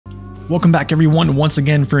Welcome back everyone once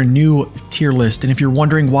again for a new tier list, and if you're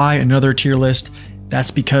wondering why another tier list,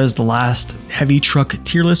 that's because the last heavy truck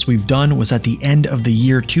tier list we've done was at the end of the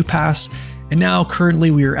year 2 pass, and now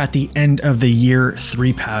currently we are at the end of the year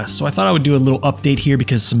 3 pass. So I thought I would do a little update here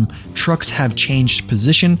because some trucks have changed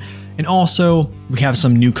position, and also we have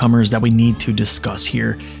some newcomers that we need to discuss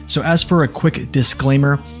here. So as for a quick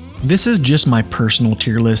disclaimer, this is just my personal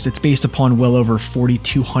tier list. It's based upon well over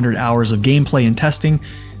 4,200 hours of gameplay and testing.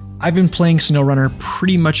 I've been playing SnowRunner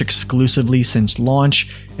pretty much exclusively since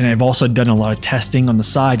launch, and I've also done a lot of testing on the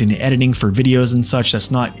side and editing for videos and such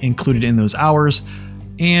that's not included in those hours.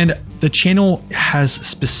 And the channel has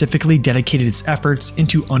specifically dedicated its efforts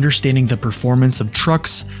into understanding the performance of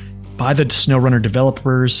trucks by the SnowRunner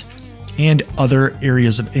developers and other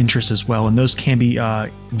areas of interest as well, and those can be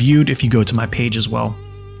viewed if you go to my page as well.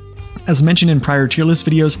 As mentioned in prior tier list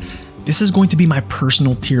videos, this is going to be my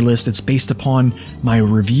personal tier list. It's based upon my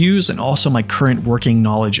reviews and also my current working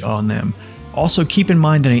knowledge on them. Also keep in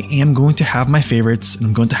mind that I am going to have my favorites and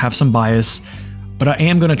I'm going to have some bias, but I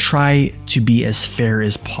am going to try to be as fair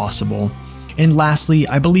as possible. And lastly,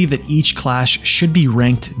 I believe that each class should be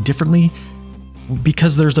ranked differently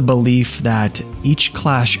because there's a belief that each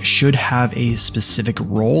class should have a specific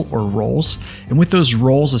role or roles, and with those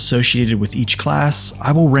roles associated with each class,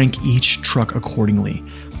 I will rank each truck accordingly.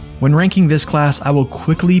 When ranking this class, I will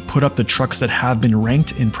quickly put up the trucks that have been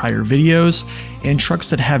ranked in prior videos, and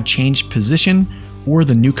trucks that have changed position or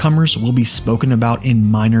the newcomers will be spoken about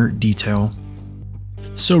in minor detail.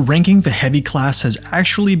 So ranking the heavy class has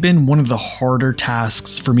actually been one of the harder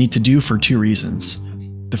tasks for me to do for two reasons.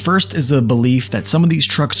 The first is the belief that some of these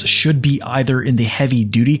trucks should be either in the heavy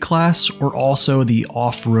duty class or also the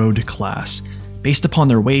off-road class. Based upon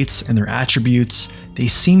their weights and their attributes, they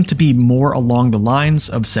seem to be more along the lines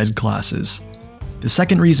of said classes. The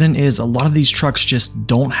second reason is a lot of these trucks just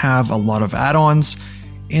don't have a lot of add-ons,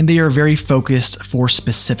 and they are very focused for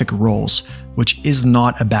specific roles, which is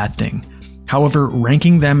not a bad thing. However,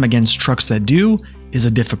 ranking them against trucks that do is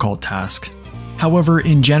a difficult task. However,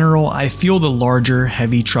 in general, I feel the larger,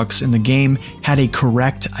 heavy trucks in the game had a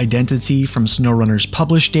correct identity from SnowRunner's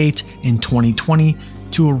publish date in 2020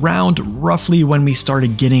 to around roughly when we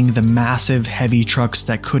started getting the massive heavy trucks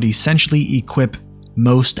that could essentially equip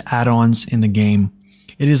most add-ons in the game.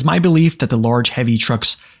 It is my belief that the large heavy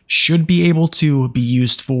trucks should be able to be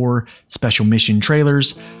used for special mission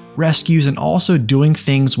trailers, rescues, and also doing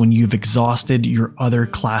things when you've exhausted your other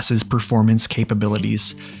class's performance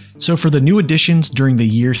capabilities. So for the new additions during the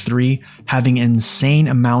year 3, having insane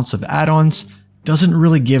amounts of add-ons doesn't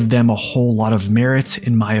really give them a whole lot of merit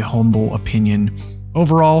in my humble opinion.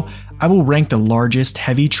 Overall, I will rank the largest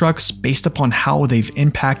heavy trucks based upon how they've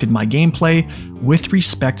impacted my gameplay with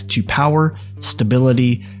respect to power,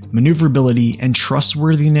 stability, maneuverability, and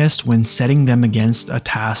trustworthiness when setting them against a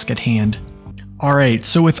task at hand. Alright,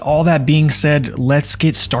 so with all that being said, let's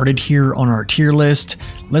get started here on our tier list.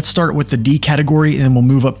 Let's start with the D category and then we'll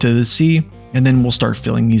move up to the C, and then we'll start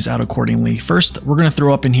filling these out accordingly. First, we're going to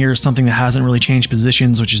throw up in here something that hasn't really changed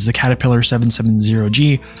positions, which is the Caterpillar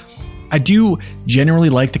 770G. I do generally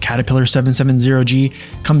like the Caterpillar 770G,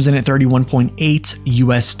 comes in at 31.8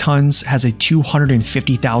 US tons, has a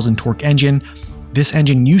 250,000 torque engine. This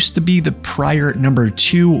engine used to be the prior number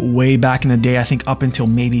 2 way back in the day, I think up until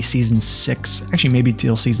maybe season 6, actually maybe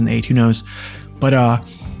till season 8, who knows. But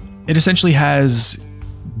it essentially has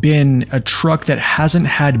been a truck that hasn't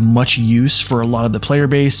had much use for a lot of the player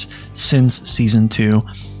base since season 2.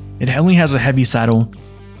 It only has a heavy saddle,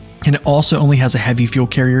 and it also only has a heavy fuel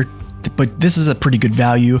carrier, but this is a pretty good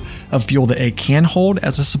value of fuel that it can hold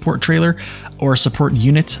as a support trailer or a support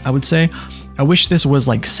unit, I would say. I wish this was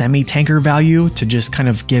like semi-tanker value to just kind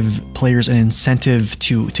of give players an incentive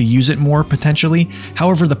to use it more potentially.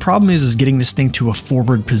 However, the problem is getting this thing to a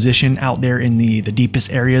forward position out there in the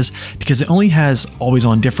deepest areas because it only has always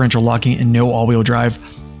on differential locking and no all-wheel drive.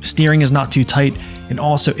 Steering is not too tight, and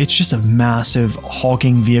also it's just a massive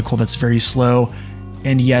hulking vehicle that's very slow.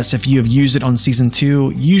 And yes, if you have used it on season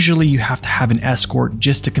 2, usually you have to have an escort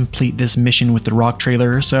just to complete this mission with the rock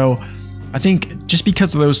trailer. So I think just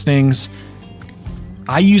because of those things,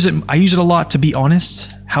 I use it a lot, to be honest.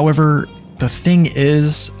 However, the thing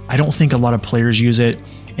is, I don't think a lot of players use it.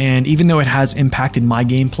 And even though it has impacted my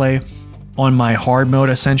gameplay on my hard mode,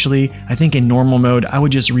 essentially, I think in normal mode, I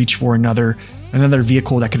would just reach for another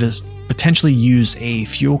vehicle that could potentially use a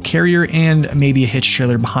fuel carrier and maybe a hitch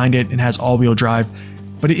trailer behind it and has all-wheel drive.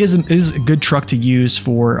 But it is a good truck to use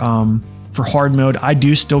for hard mode. I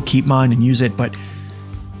do still keep mine and use it, but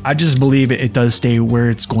I just believe it does stay where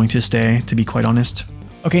it's going to stay, to be quite honest.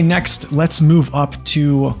 Okay, next, let's move up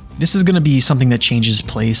to, this is going to be something that changes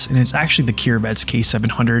place, and it's actually the Kirovets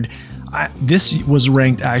K700. This was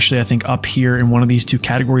ranked actually, I think, up here in one of these two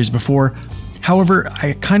categories before. However,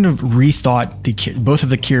 I kind of rethought both of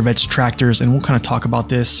the Kirovets tractors, and we'll kind of talk about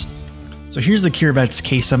this. So here's the Kirovets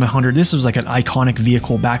K700. This was like an iconic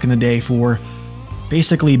vehicle back in the day for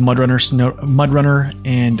basically mud runner,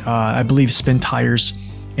 and I believe spin tires.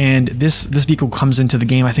 And this vehicle comes into the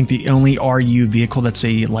game, I think the only RU vehicle that's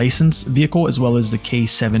a licensed vehicle, as well as the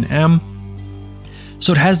K7M.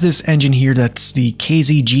 So it has this engine here that's the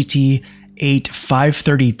KZ GT8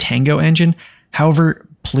 530 Tango engine. However,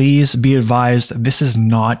 please be advised, this is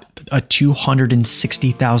not a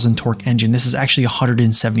 260,000 torque engine. This is actually a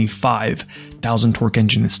 175,000 torque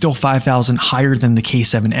engine. It's still 5,000 higher than the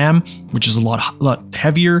K7M, which is a lot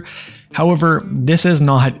heavier. However, this is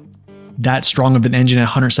not that strong of an engine at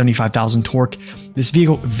 175,000 torque. This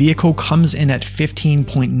vehicle comes in at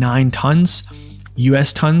 15.9 tons,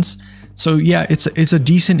 US tons. So yeah, it's a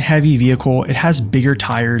decent heavy vehicle. It has bigger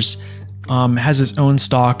tires, has its own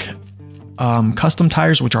stock custom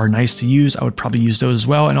tires, which are nice to use. I would probably use those as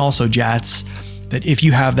well, and also Jats, that if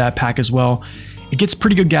you have that pack as well. It gets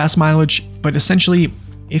pretty good gas mileage, but essentially,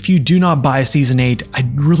 if you do not buy a Season 8, I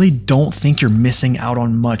really don't think you're missing out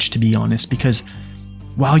on much, to be honest, because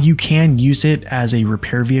while you can use it as a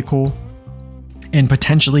repair vehicle and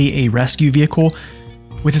potentially a rescue vehicle,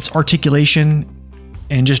 with its articulation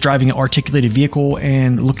and just driving an articulated vehicle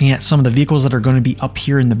and looking at some of the vehicles that are going to be up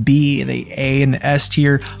here in the B, the A, and the S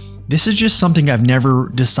tier, this is just something I've never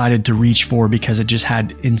decided to reach for because it just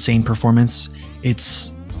had insane performance. It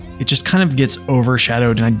just kind of gets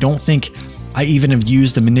overshadowed, and I don't think I even have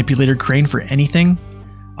used the manipulator crane for anything.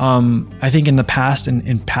 I think in the past,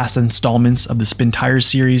 in past installments of the Spin Tires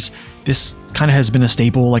series, this kind of has been a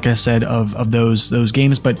staple, like I said, of those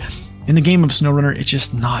games. But in the game of SnowRunner, it's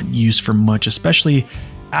just not used for much, especially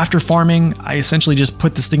after farming. I essentially just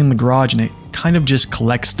put this thing in the garage and it kind of just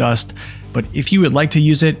collects dust. But if you would like to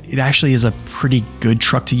use it, it actually is a pretty good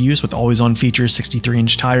truck to use with always-on features,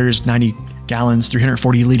 63-inch tires, 90 gallons,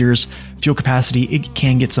 340 liters, fuel capacity. It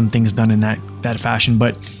can get some things done in that fashion.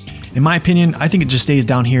 But in my opinion, I think it just stays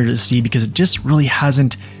down here to see because it just really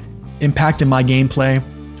hasn't impacted my gameplay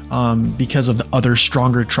because of the other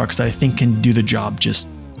stronger trucks that I think can do the job just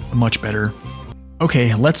much better.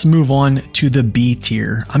 Okay, let's move on to the B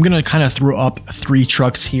tier. I'm going to kind of throw up 3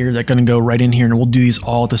 trucks here that are going to go right in here, and we'll do these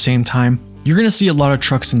all at the same time. You're going to see a lot of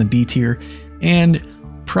trucks in the B tier, and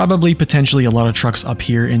probably potentially a lot of trucks up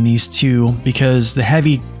here in these two, because the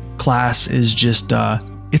heavy class is just,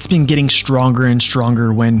 it's been getting stronger and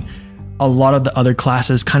stronger when a lot of the other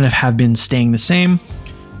classes kind of have been staying the same.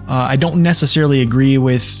 I don't necessarily agree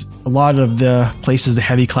with a lot of the places the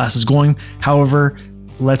heavy class is going. However,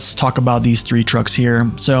 let's talk about these 3 trucks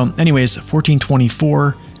here. So anyways,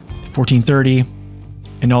 1424, 1430,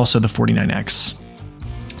 and also the 49X.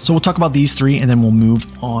 So we'll talk about these 3 and then we'll move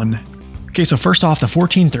on. Okay, so first off, the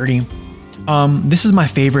 1430. This is my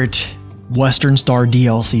favorite Western Star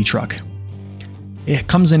DLC truck. It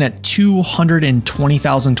comes in at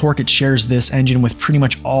 220,000 torque. It shares this engine with pretty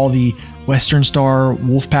much all the Western Star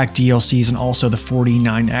Wolfpack DLCs and also the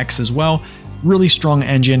 49X as well. Really strong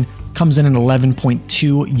engine. Comes in at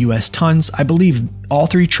 11.2 US tons. I believe all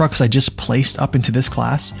 3 trucks I just placed up into this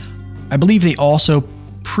class, I believe they also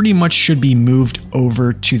pretty much should be moved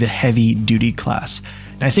over to the heavy duty class.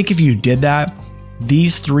 And I think if you did that,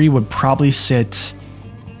 these 3 would probably sit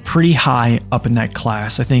pretty high up in that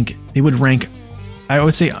class. I think they would rank, I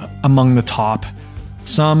would say, among the top.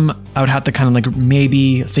 Some I would have to kind of like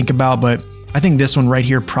maybe think about, but I think this one right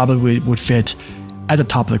here probably would fit at the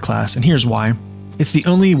top of the class. And here's why. It's the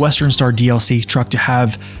only Western Star DLC truck to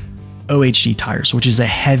have OHD tires, which is a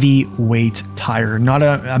heavyweight tire, not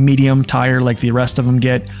a medium tire like the rest of them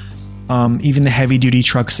get. Even the heavy duty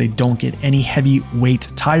trucks, they don't get any heavyweight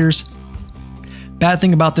tires. Bad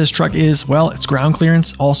thing about this truck is, well, its ground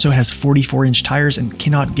clearance also has 44-inch tires and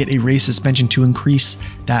cannot get a raised suspension to increase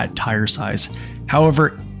that tire size.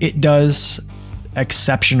 However, it does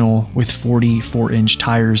exceptional with 44-inch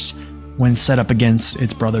tires when set up against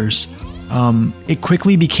its brothers. It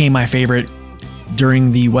quickly became my favorite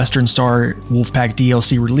during the Western Star Wolfpack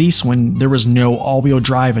DLC release when there was no all-wheel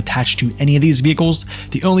drive attached to any of these vehicles.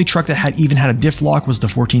 The only truck that even had a diff lock was the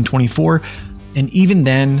 1424, and even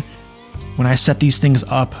then, when I set these things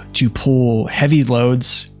up to pull heavy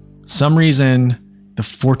loads, some reason the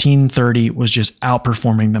 1430 was just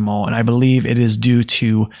outperforming them all, and I believe it is due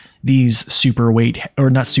to these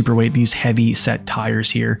these heavy set tires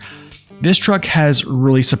here. This truck has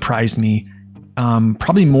really surprised me,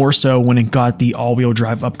 probably more so when it got the all-wheel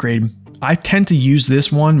drive upgrade. I tend to use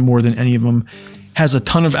this one more than any of them. Has a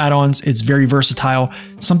ton of add-ons. It's very versatile.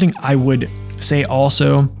 Something I would say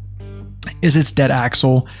also is its dead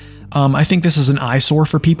axle. I think this is an eyesore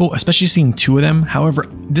for people, especially seeing two of them. However,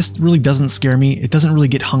 this really doesn't scare me. It doesn't really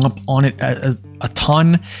get hung up on it a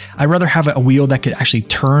ton. I'd rather have a wheel that could actually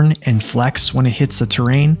turn and flex when it hits the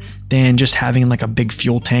terrain than just having like a big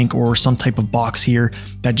fuel tank or some type of box here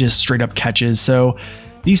that just straight up catches. So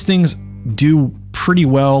these things do pretty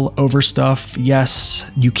well over stuff. Yes,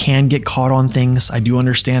 you can get caught on things. I do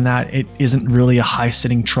understand that. It isn't really a high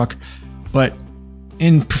sitting truck, but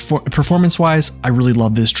in performance wise, I really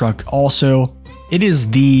love this truck. Also, it is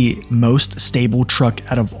the most stable truck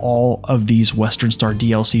out of all of these Western Star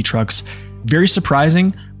DLC trucks. Very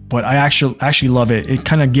surprising, but I actually love it. It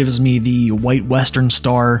kind of gives me the white Western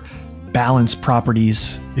Star balance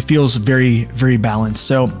properties. It feels very, very balanced.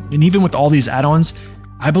 So, and even with all these add-ons,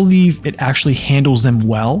 I believe it actually handles them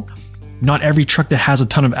well. Not every truck that has a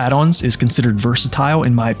ton of add-ons is considered versatile,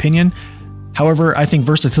 in my opinion. However, I think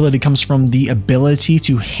versatility comes from the ability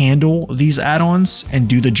to handle these add-ons and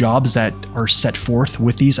do the jobs that are set forth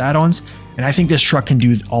with these add-ons. And I think this truck can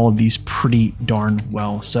do all of these pretty darn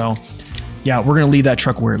well. So yeah, we're going to leave that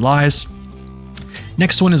truck where it lies.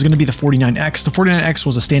 Next one is going to be the 49X. The 49X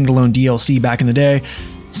was a standalone DLC back in the day.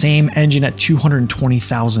 Same engine at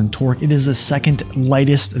 220,000 torque. It is the second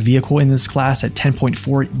lightest vehicle in this class at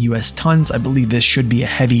 10.4 US tons. I believe this should be a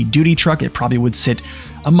heavy duty truck. It probably would sit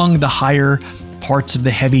among the higher parts of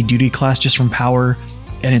the heavy duty class just from power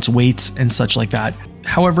and its weights and such like that.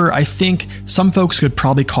 However, I think some folks could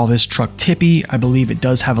probably call this truck tippy. I believe it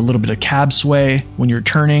does have a little bit of cab sway when you're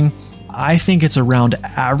turning. I think it's around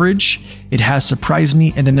average. It has surprised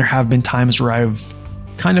me, and then there have been times where I've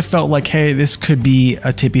kind of felt like, hey, this could be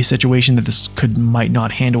a tippy situation that this might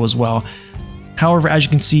not handle as well. However, as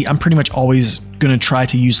you can see, I'm pretty much always going to try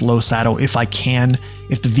to use low saddle if I can,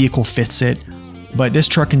 if the vehicle fits it. But this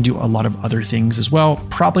truck can do a lot of other things as well.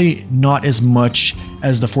 Probably not as much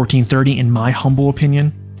as the 1430 in my humble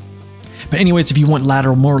opinion. But anyways, if you want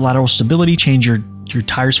more lateral stability, change your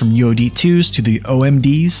tires from UOD2s to the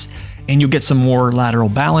OMDs, and you'll get some more lateral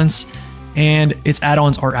balance. And its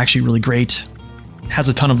add-ons are actually really great. Has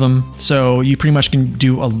a ton of them, so you pretty much can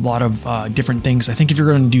do a lot of different things. I think if you're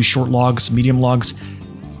going to do short logs, medium logs,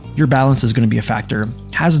 your balance is going to be a factor.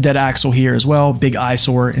 Has a dead axle here as well, big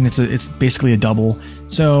eyesore, and it's basically a double,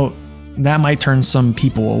 so that might turn some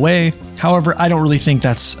people away. However, I don't really think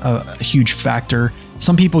that's a huge factor.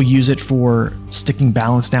 Some people use it for sticking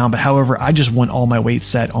balance down, but however, I just want all my weight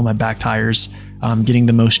set on my back tires, getting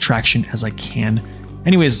the most traction as I can.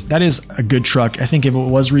 Anyways, that is a good truck. I think if it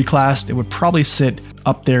was reclassed, it would probably sit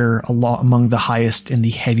up there a lot among the highest in the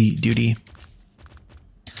heavy duty.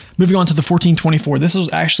 Moving on to the 1424. This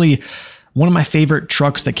was actually one of my favorite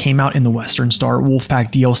trucks that came out in the Western Star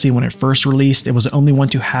Wolfpack DLC when it first released. It was the only one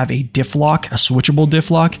to have a diff lock, a switchable diff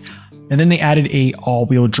lock. And then they added a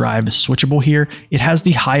all-wheel drive switchable here. It has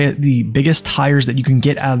the biggest tires that you can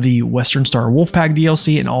get out of the Western Star Wolfpack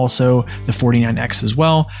DLC and also the 49X as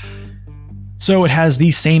well. So it has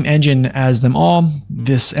the same engine as them all.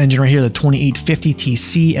 This engine right here, the 2850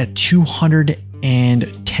 TC at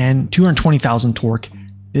 220,000 torque.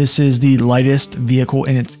 This is the lightest vehicle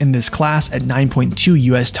in this class at 9.2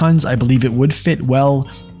 US tons. I believe it would fit well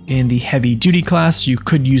in the heavy duty class. You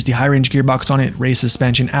could use the high range gearbox on it, raised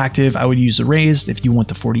suspension active. I would use the raised if you want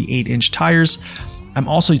the 48-inch tires. I'm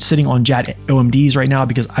also sitting on JAT OMDs right now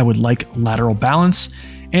because I would like lateral balance.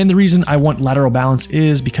 And the reason I want lateral balance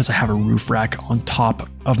is because I have a roof rack on top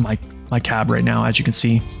of my cab right now, as you can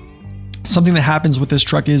see. Something that happens with this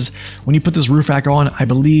truck is when you put this roof rack on, I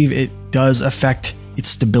believe it does affect its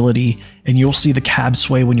stability, and you'll see the cab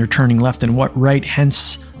sway when you're turning left and right,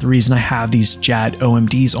 hence the reason I have these JAT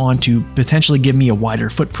OMDs on to potentially give me a wider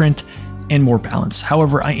footprint and more balance.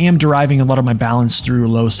 However, I am deriving a lot of my balance through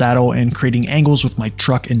low saddle and creating angles with my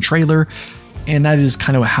truck and trailer. And that is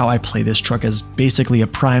kind of how I play this truck, as basically a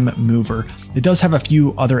prime mover. It does have a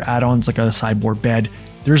few other add-ons like a sideboard bed.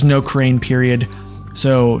 There's no crane period,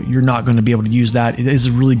 so you're not going to be able to use that. It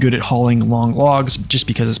is really good at hauling long logs just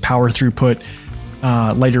because it's power throughput,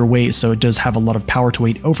 lighter weight, so it does have a lot of power to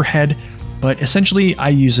weight overhead. But essentially, I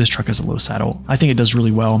use this truck as a low saddle. I think it does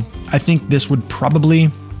really well. I think this would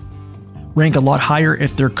probably rank a lot higher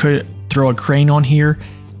if there could throw a crane on here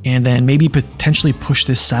and then maybe potentially push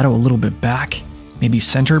this saddle a little bit back, maybe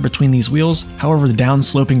center between these wheels. However, the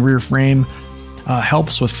down-sloping rear frame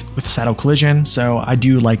helps with saddle collision, so I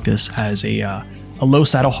do like this as a low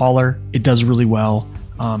saddle hauler. It does really well,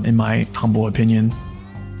 in my humble opinion.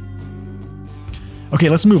 Okay,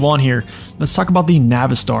 let's move on here. Let's talk about the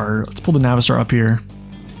Navistar. Let's pull the Navistar up here.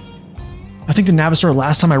 I think the Navistar,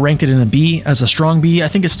 last time I ranked it in a B as a strong B, I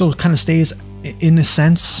think it still kind of stays in a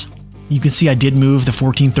sense. You can see I did move the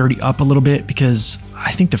 1430 up a little bit because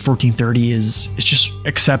I think the 1430 is just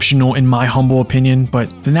exceptional in my humble opinion, but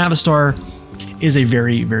the Navistar is a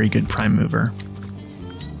very, very good prime mover.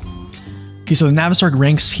 Okay, so the Navistar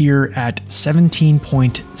ranks here at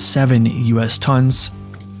 17.7 US tons.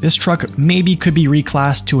 This truck maybe could be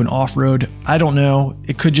reclassed to an off-road. I don't know.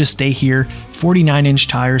 It could just stay here. 49-inch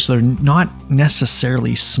tires, so they're not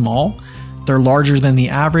necessarily small. They're larger than the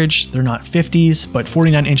average. They're not 50s, but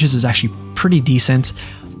 49 inches is actually pretty decent.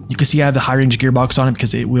 You can see I have the high range gearbox on it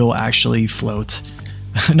because it will actually float.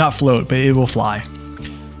 Not float, but it will fly.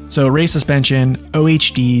 So race suspension,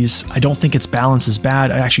 OHDs. I don't think its balance is bad.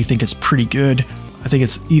 I actually think it's pretty good. I think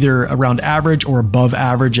it's either around average or above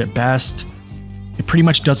average at best. It pretty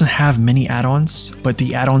much doesn't have many add-ons, but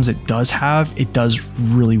the add-ons it does have, it does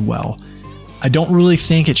really well. I don't really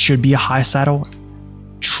think it should be a high saddle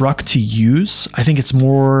truck to use. I think it's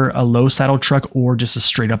more a low saddle truck or just a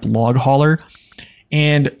straight up log hauler.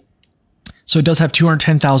 And so it does have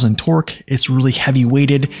 210,000 torque. It's really heavy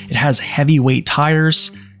weighted. It has heavyweight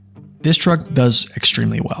tires. This truck does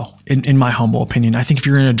extremely well, in my humble opinion. I think if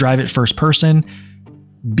you're going to drive it first person,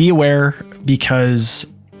 be aware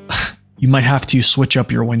because you might have to switch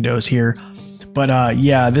up your windows here. But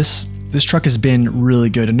yeah, this truck has been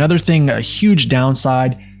really good. Another thing, a huge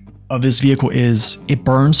downside of this vehicle is it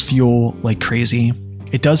burns fuel like crazy.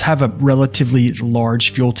 It does have a relatively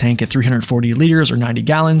large fuel tank at 340 liters or 90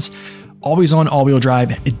 gallons. Always on all-wheel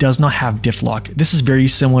drive. It does not have diff lock. This is very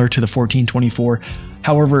similar to the 1424.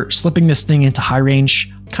 However, slipping this thing into high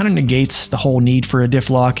range kind of negates the whole need for a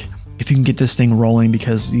diff lock if you can get this thing rolling,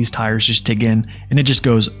 because these tires just dig in and it just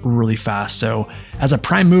goes really fast. So as a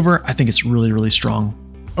prime mover, I think it's really, really strong.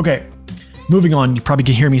 Okay, moving on. You probably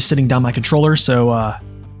can hear me sitting down my controller, so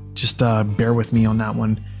just bear with me on that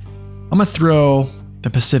one. I'm gonna throw the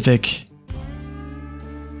Pacific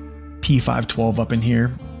P512 up in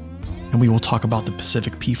here, and we will talk about the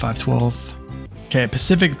Pacific P512. Okay,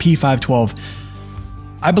 Pacific P512.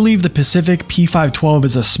 I believe the Pacific P512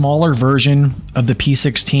 is a smaller version of the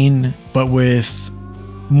P16, but with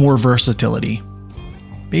more versatility.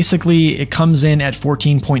 Basically, it comes in at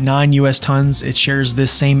 14.9 US tons. It shares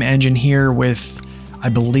this same engine here with, I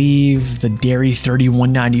believe, the Derry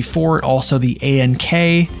 3194, also the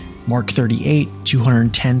ANK Mark 38,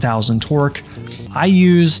 210,000 torque. I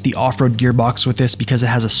use the off-road gearbox with this because it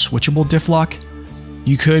has a switchable diff lock.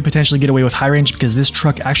 You could potentially get away with high range because this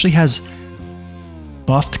truck actually has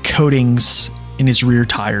buffed coatings in its rear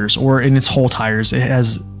tires, or in its whole tires. It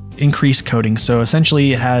has increased coatings. So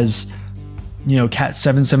essentially it has, you know, Cat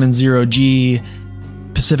 770G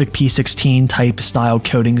Pacific P16 type style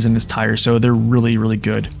coatings in this tire. So they're really, really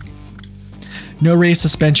good. No race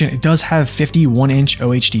suspension. It does have 51-inch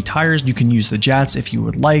OHD tires. You can use the Jats if you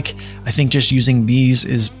would like. I think just using these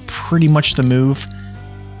is pretty much the move.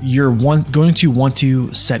 You're going to want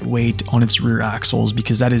to set weight on its rear axles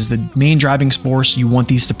because that is the main driving force. You want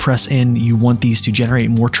these to press in. You want these to generate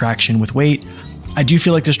more traction with weight. I do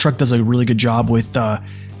feel like this truck does a really good job with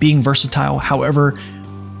being versatile. However,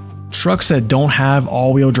 trucks that don't have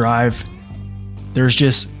all-wheel drive, there's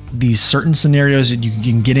just these certain scenarios that you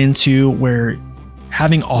can get into where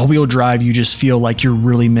having all-wheel drive, you just feel like you're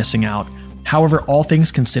really missing out. However, all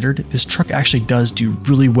things considered, this truck actually does do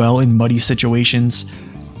really well in muddy situations.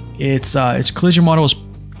 Its collision model is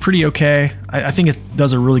pretty okay. I think it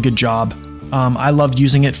does a really good job. I loved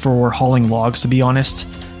using it for hauling logs, to be honest.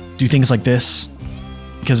 Do things like this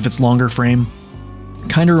because of its longer frame.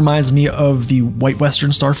 Kind of reminds me of the White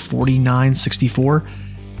Western Star 4964,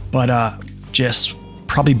 but just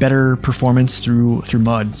probably better performance through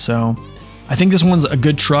mud. So I think this one's a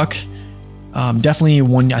good truck. Definitely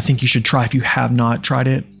one I think you should try if you have not tried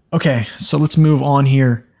it. Okay, so let's move on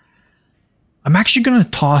here. I'm actually going to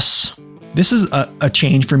toss, this is a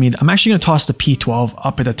change for me. I'm actually going to toss the P12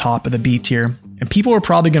 up at the top of the B tier. And people are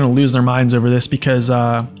probably going to lose their minds over this because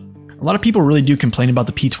a lot of people really do complain about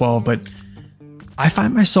the P12, but I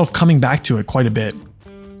find myself coming back to it quite a bit.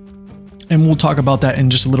 And we'll talk about that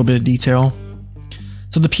in just a little bit of detail.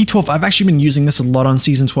 So the P12, I've actually been using this a lot on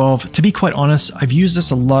Season 12. To be quite honest, I've used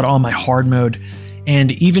this a lot on my hard mode.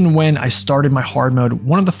 And even when I started my hard mode,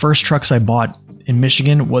 one of the first trucks I bought in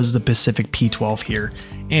Michigan was the Pacific P12 here.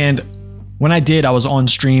 And when I did, I was on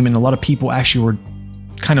stream and a lot of people actually were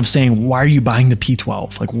kind of saying, why are you buying the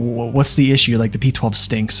P12? Like, what's the issue? Like, the P12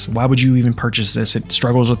 stinks. Why would you even purchase this? It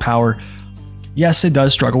struggles with power. Yes, it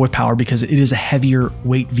does struggle with power because it is a heavier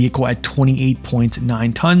weight vehicle at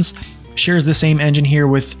 28.9 tons. Shares the same engine here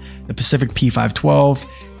with the Pacific P512.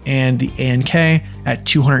 and the ANK at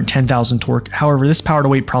 210,000 torque. However, this power to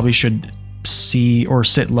weight probably should see or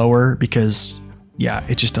sit lower because yeah,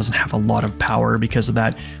 it just doesn't have a lot of power because of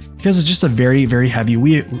that, because it's just a very, very heavy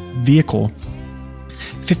vehicle.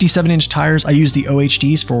 57-inch tires. I use the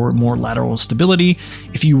OHDs for more lateral stability.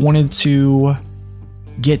 If you wanted to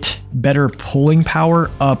get better pulling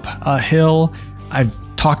power up a hill, I've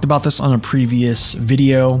talked about this on a previous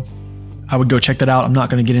video. I would go check that out. I'm not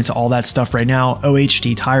going to get into all that stuff right now.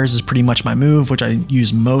 OHD tires is pretty much my move, which I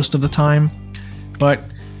use most of the time. But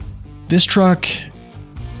this truck,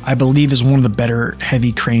 I believe, is one of the better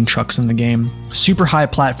heavy crane trucks in the game. Super high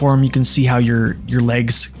platform. You can see how your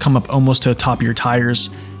legs come up almost to the top of your tires.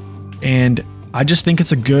 And I just think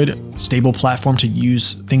it's a good, stable platform to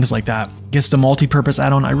use things like that. Gets the multi-purpose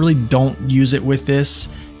add-on. I really don't use it with this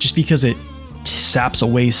just because it saps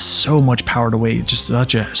away so much power to weight. Just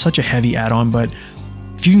such a heavy add-on. But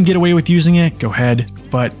if you can get away with using it, go ahead.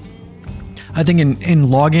 But I think in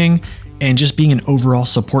logging and just being an overall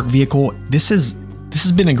support vehicle, this has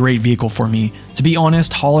been a great vehicle for me. To be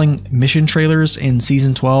honest, hauling mission trailers in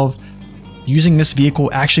Season 12, using this vehicle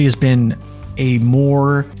actually has been a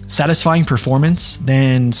more satisfying performance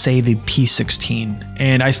than, say, the P16.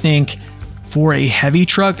 And I think for a heavy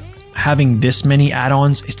truck, having this many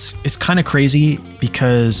add-ons, it's kind of crazy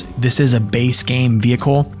because this is a base game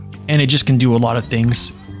vehicle and it just can do a lot of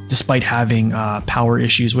things despite having power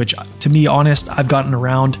issues, which, to be honest, I've gotten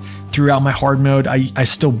around throughout my hard mode. I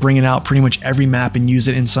still bring it out pretty much every map and use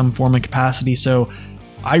it in some form of capacity. So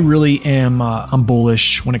I really am I'm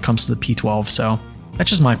bullish when it comes to the P12. So that's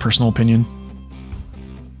just my personal opinion.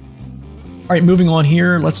 All right, moving on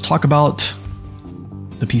here, let's talk about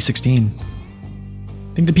the P16.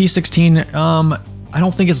 I think the P16, I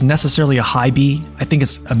don't think it's necessarily a high B. I think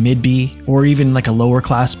it's a mid B or even like a lower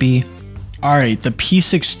class B. All right, the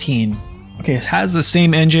P16. Okay, it has the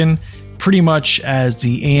same engine pretty much as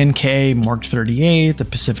the ANK Mark 38, the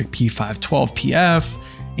Pacific P512 PF,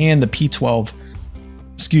 and the P12.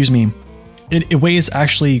 Excuse me. It weighs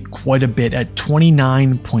actually quite a bit at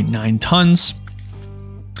 29.9 tons.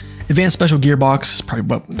 Advanced special gearbox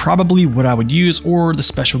is probably what I would use, or the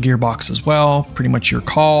special gearbox as well. Pretty much your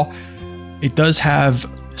call. It does have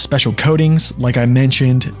special coatings, like I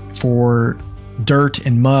mentioned, for dirt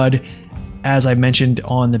and mud. As I mentioned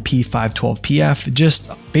on the P512 PF, just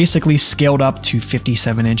basically scaled up to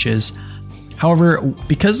 57 inches. However,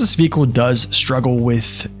 because this vehicle does struggle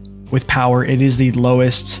with power, it is the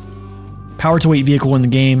lowest power to weight vehicle in the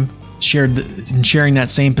game, sharing that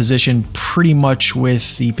same position pretty much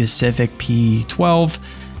with the Pacific P12.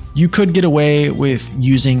 You could get away with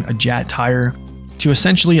using a JAT tire to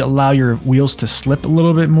essentially allow your wheels to slip a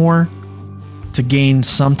little bit more, to gain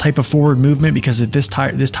some type of forward movement, because if this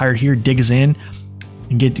tire here digs in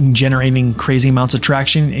and generating crazy amounts of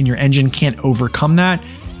traction and your engine can't overcome that,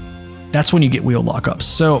 that's when you get wheel lockups.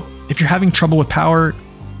 So if you're having trouble with power,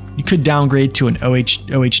 you could downgrade to an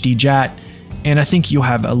OHD JAT, and I think you'll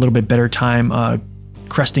have a little bit better time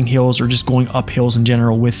cresting hills or just going up hills in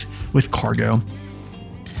general with cargo.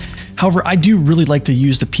 However, I do really like to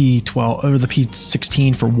use the P12 or the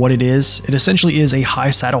P16 for what it is. It essentially is a high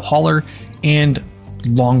saddle hauler and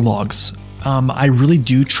long logs. I really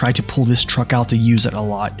do try to pull this truck out to use it a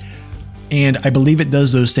lot, and I believe it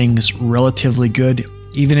does those things relatively good.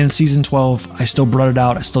 Even in Season 12, I still brought it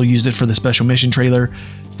out. I still used it for the special mission trailer.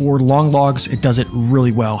 For long logs, it does it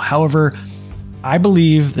really well. However, I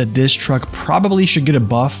believe that this truck probably should get a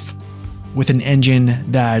buff with an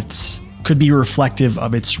engine that could be reflective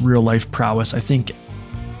of its real life prowess. I think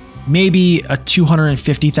maybe a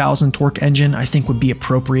 250,000 torque engine I think would be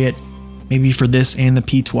appropriate. Maybe for this and the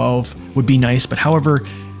P12 would be nice, but however,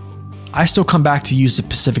 I still come back to use the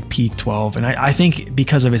Pacific P12, and I think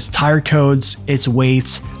because of its tire codes, its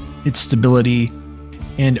weights, its stability,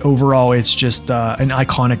 and overall it's just an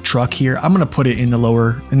iconic truck here. I'm gonna put it in the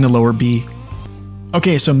lower B.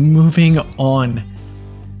 Okay, so moving on.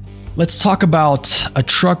 Let's talk about a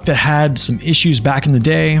truck that had some issues back in the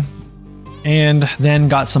day and then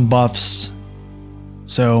got some buffs.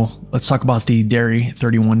 So let's talk about the Derry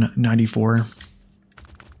 3194.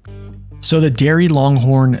 So the Derry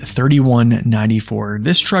Longhorn 3194.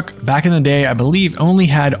 This truck back in the day, I believe, only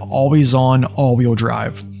had always on all-wheel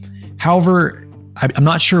drive. However, I'm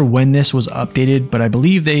not sure when this was updated, but I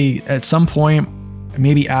believe they, at some point,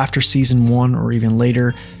 maybe after Season 1 or even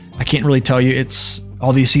later, I can't really tell you. It's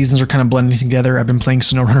all these seasons are kind of blending together. I've been playing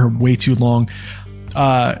SnowRunner way too long.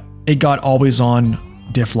 It got always on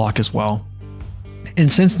diff lock as well.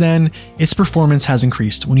 And since then, its performance has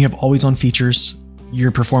increased. When you have always on features, your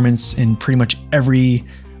performance in pretty much every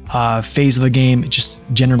phase of the game, it just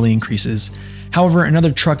generally increases. However,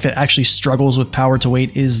 another truck that actually struggles with power to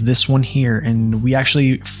weight is this one here, and we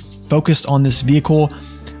actually focused on this vehicle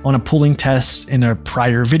on a pulling test in a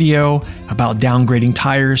prior video about downgrading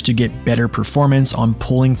tires to get better performance on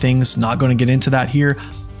pulling things. Not going to get into that here.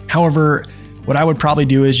 However, what I would probably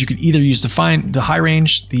do is you could either use the high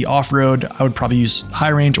range, the off-road. I would probably use high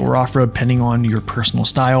range or off-road depending on your personal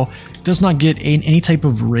style. It does not get any type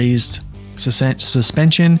of raised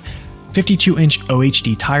suspension. 52-inch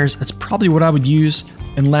OHD tires, that's probably what I would use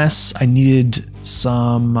unless I needed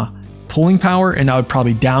some pulling power, and I would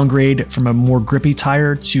probably downgrade from a more grippy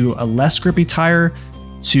tire to a less grippy tire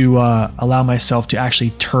to allow myself to actually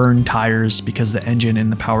turn tires because of the engine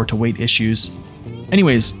and the power to weight issues.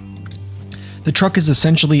 Anyways, the truck is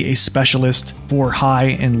essentially a specialist for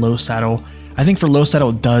high and low saddle. I think for low saddle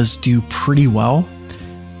it does do pretty well.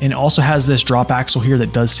 And it also has this drop axle here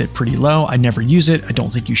that does sit pretty low. I never use it. I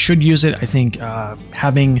don't think you should use it. I think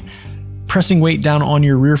pressing weight down on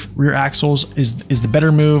your rear axles is the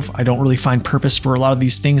better move. I don't really find purpose for a lot of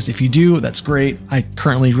these things. If you do, that's great. I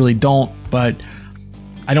currently really don't, but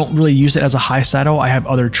I don't really use it as a high saddle. I have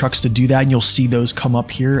other trucks to do that, and you'll see those come up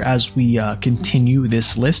here as we continue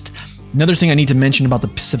this list. Another thing I need to mention about the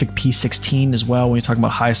Pacific P16 as well when you talk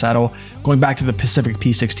about high saddle, going back to the Pacific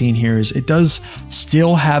P16 here, is it does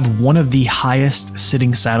still have one of the highest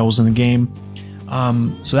sitting saddles in the game.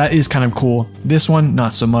 So that is kind of cool. This one,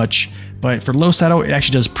 not so much, but for low saddle, it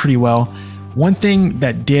actually does pretty well. One thing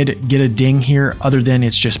that did get a ding here, other than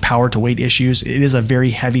it's just power to weight issues, it is a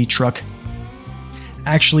very heavy truck,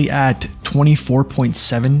 actually at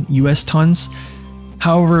 24.7 US tons.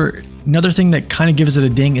 However, another thing that kind of gives it a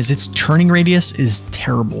ding is its turning radius is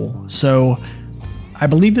terrible. So I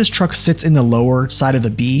believe this truck sits in the lower side of the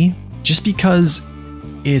B just because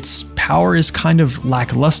its power is kind of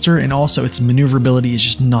lackluster, and also its maneuverability is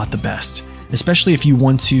just not the best, especially if you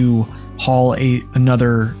want to haul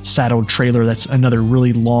another saddled trailer that's another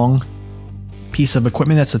really long piece of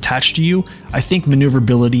equipment that's attached to you. I think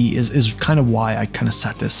maneuverability is kind of why I kind of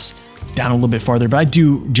set this down a little bit farther, but I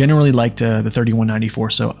do generally like the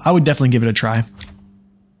 3194, so I would definitely give it a try.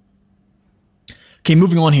 Okay,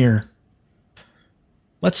 moving on here.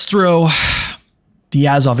 Let's throw the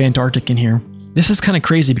Azov Antarctic in here. This is kind of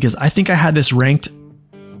crazy because I think I had this ranked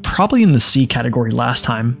probably in the C category last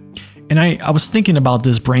time, and I was thinking about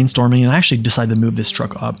this brainstorming, and I actually decided to move this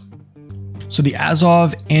truck up. So the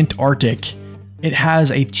Azov Antarctic, it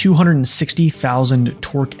has a 260,000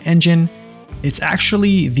 torque engine. It's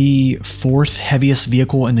actually the 4th heaviest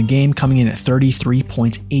vehicle in the game, coming in at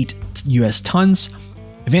 33.8 US tons.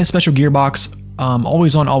 Advanced special gearbox,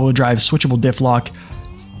 always on all-wheel drive, switchable diff lock,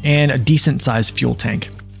 and a decent sized fuel tank.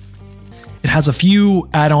 It has a few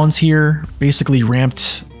add-ons here, basically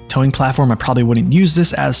ramped towing platform. I probably wouldn't use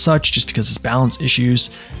this as such just because it's balance issues.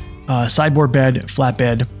 Sideboard bed,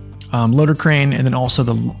 flatbed, loader crane, and then also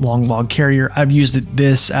the long log carrier. I've used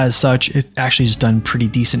this as such. It actually has done pretty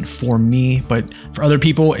decent for me, but for other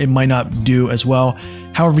people, it might not do as well.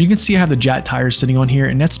 However, you can see I have the Jat tires sitting on here,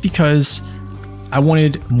 and that's because I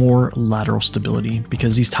wanted more lateral stability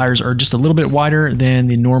because these tires are just a little bit wider than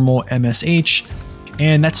the normal MSH,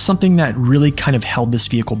 and that's something that really kind of held this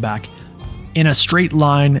vehicle back. In a straight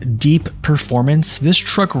line, deep performance, this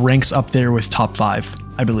truck ranks up there with top 5,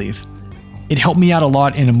 I believe. It helped me out a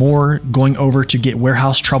lot in going over to get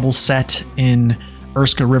warehouse trouble set in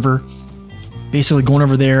Urska River. Basically going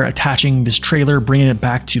over there, attaching this trailer, bringing it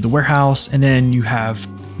back to the warehouse, and then you have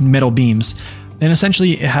metal beams. Then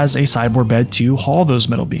essentially it has a sideboard bed to haul those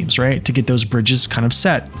metal beams, right? To get those bridges kind of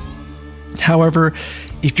set. However,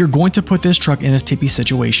 if you're going to put this truck in a tippy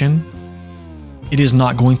situation, it is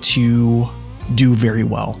not going to do very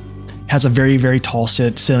well. It has a very, very tall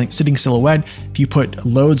sitting silhouette. If you put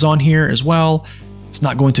loads on here as well, it's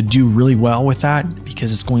not going to do really well with that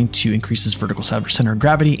because it's going to increase its vertical center of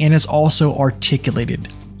gravity, and it's also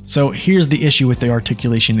articulated. So here's the issue with the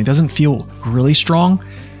articulation. It doesn't feel really strong.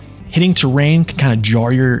 Hitting terrain can kind of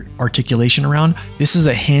jar your articulation around. This is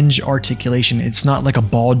a hinge articulation. It's not like a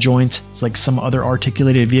ball joint. It's like some other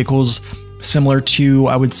articulated vehicles similar to,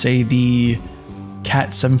 I would say, the Cat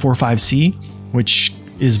 745C, which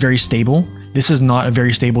is very stable. This is not a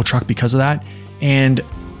very stable truck because of that. And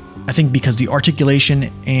I think because the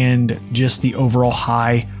articulation and just the overall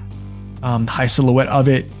high silhouette of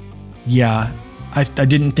it, yeah, I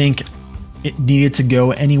didn't think it needed to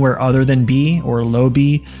go anywhere other than B or low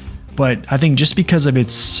B. But I think just because of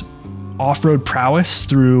its off-road prowess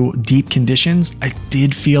through deep conditions, I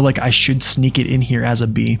did feel like I should sneak it in here as a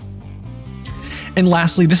B. And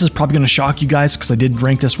lastly, this is probably going to shock you guys because I did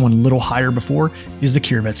rank this one a little higher before, is the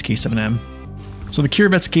Kirovets K7M. So the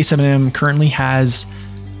Kirovets K7M currently has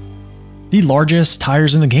the largest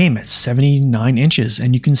tires in the game at 79 inches,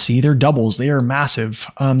 and you can see they're doubles. They are massive.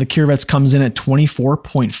 The Kirovets comes in at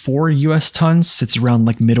 24.4 US tons, sits around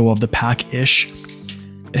like middle of the pack-ish.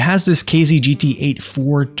 It has this KZGT8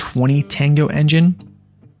 420 Tango engine.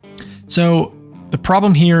 So the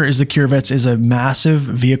problem here is the Kirovets is a massive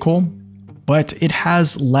vehicle, but it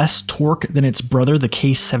has less torque than its brother, the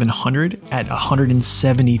K700, at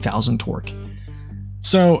 170,000 torque.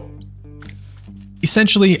 So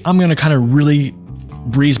essentially, I'm going to kind of really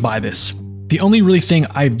breeze by this. The only really thing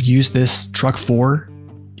I've used this truck for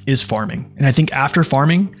is farming. And I think after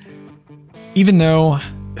farming, even though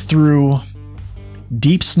through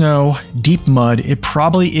deep snow, deep mud, it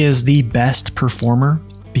probably is the best performer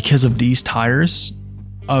because of these tires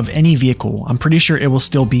of any vehicle. I'm pretty sure it will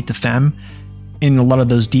still beat the FEMM in a lot of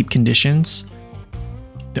those deep conditions.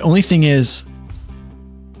 The only thing is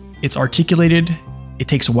it's articulated. It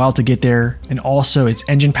takes a while to get there, and also its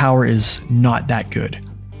engine power is not that good.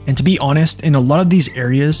 And to be honest, in a lot of these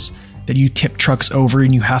areas that you tip trucks over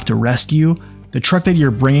and you have to rescue, the truck that you're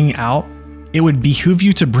bringing out, it would behoove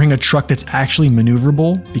you to bring a truck that's actually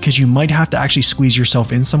maneuverable, because you might have to actually squeeze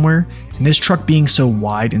yourself in somewhere. And this truck being so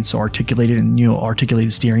wide and so articulated, and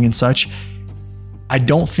articulated steering and such, I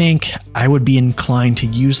don't think I would be inclined to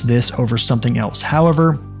use this over something else.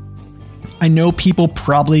 However, I know people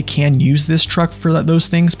probably can use this truck for those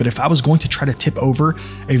things, but if I was going to try to tip over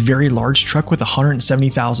a very large truck with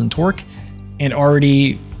 170,000 torque and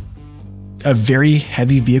already a very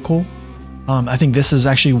heavy vehicle, I think this is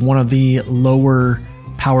actually one of the lower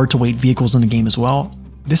power to weight vehicles in the game as well.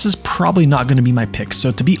 This is probably not going to be my pick.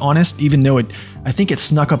 So to be honest, even though I think it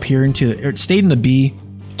snuck up here it stayed in the B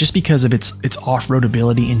just because of its off-road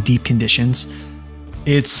ability in deep conditions.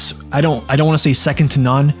 I don't want to say second to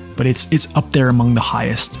none, but it's up there among the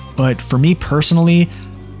highest. But for me personally,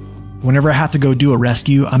 whenever I have to go do a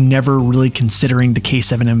rescue, I'm never really considering the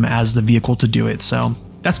K7M as the vehicle to do it. So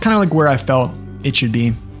that's kind of like where I felt it should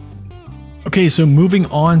be. Okay, so moving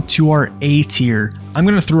on to our A tier, I'm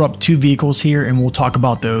going to throw up two vehicles here and we'll talk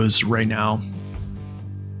about those right now.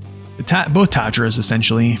 Both Tatras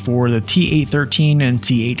essentially, for the T813 and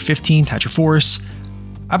T815 Tatra Force.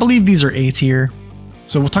 I believe these are A tier.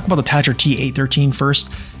 So we'll talk about the Tatra T813 first.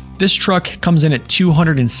 This truck comes in at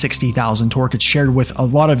 260,000 torque. It's shared with a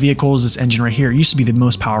lot of vehicles. This engine right here, it used to be the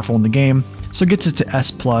most powerful in the game. So it gets it to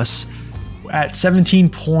S+. At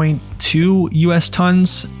 17.2 US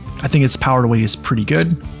tons, I think its power to weight is pretty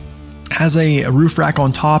good. Has a roof rack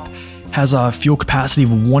on top, has a fuel capacity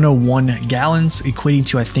of 101 gallons, equating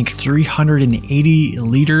to I think 380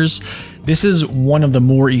 liters. This is one of the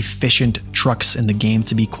more efficient trucks in the game,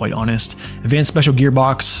 to be quite honest. Advanced Special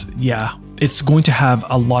gearbox, yeah, it's going to have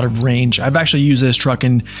a lot of range. I've actually used this truck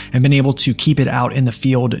and been able to keep it out in the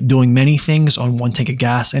field doing many things on one tank of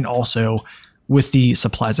gas and also with the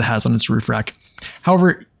supplies it has on its roof rack.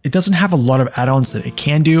 However, it doesn't have a lot of add-ons that it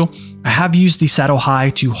can do. I have used the Saddle High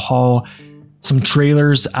to haul some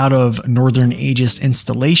trailers out of Northern Aegis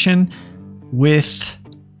installation with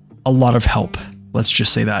a lot of help. Let's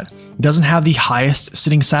just say that. It doesn't have the highest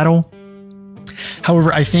sitting saddle.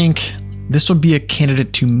 However, I think this would be a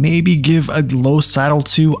candidate to maybe give a low saddle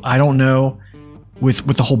to, I don't know, with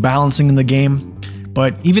the whole balancing in the game.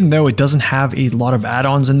 But even though it doesn't have a lot of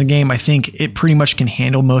add-ons in the game, I think it pretty much can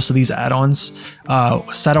handle most of these add-ons.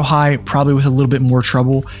 Saddle High, probably with a little bit more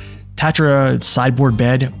trouble. Tatra sideboard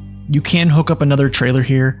bed, you can hook up another trailer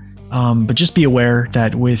here, but just be aware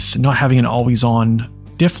that with not having an always-on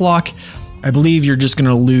diff lock, I believe you're just going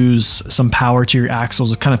to lose some power to your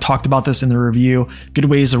axles. I kind of talked about this in the review. Good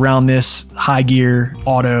ways around this, high gear,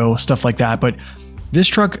 auto, stuff like that. But this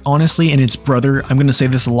truck, honestly, and its brother, I'm going to say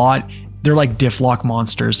this a lot, they're like diff lock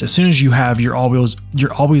monsters. As soon as you have your all-wheel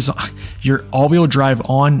drive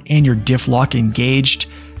on and your diff lock engaged,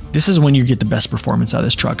 this is when you get the best performance out of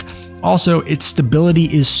this truck. Also, its stability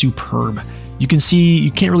is superb. You can see,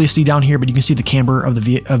 you can't really see down here, but you can see the camber of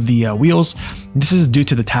the wheels. This is due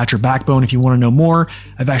to the Tatra backbone. If you want to know more,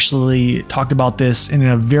 I've actually talked about this in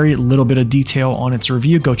a very little bit of detail on its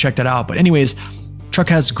review. Go check that out. But anyways, truck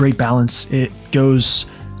has great balance. It goes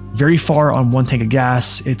very far on one tank of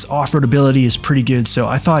gas. Its off-road ability is pretty good. So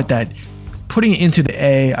I thought that putting it into the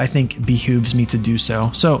A, I think behooves me to do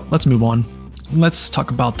so. So let's move on. Let's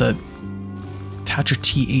talk about the Tatra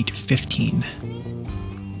T815.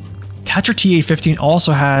 Tatra T815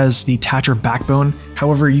 also has the Tatra backbone.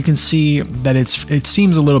 However, you can see that it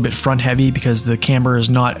seems a little bit front heavy because the camber is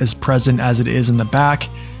not as present as it is in the back.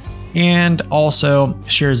 and also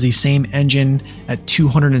shares the same engine at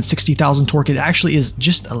 260,000 torque. It actually is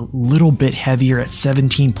just a little bit heavier at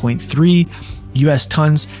 17.3 US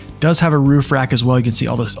tons. Does have a roof rack as well. You can see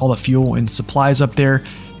all the fuel and supplies up there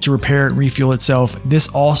to repair and refuel itself. This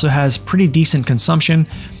also has pretty decent consumption,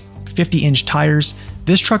 50-inch tires.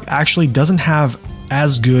 This truck actually doesn't have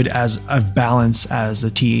as good as a balance as the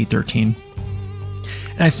T813.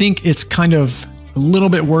 And I think it's kind of a little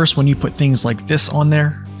bit worse when you put things like this on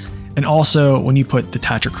there, and also when you put the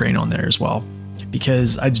Tatra crane on there as well,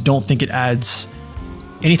 because I don't think it adds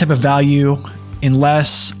any type of value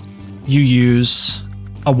unless you use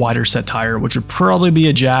a wider set tire, which would probably be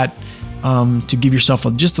a Jat, to give yourself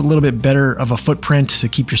just a little bit better of a footprint to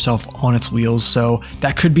keep yourself on its wheels. So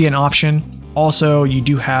that could be an option. Also, you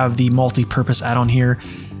do have the multi-purpose add-on here.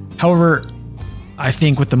 However, I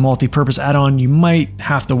think with the multi-purpose add-on, you might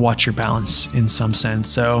have to watch your balance in some sense.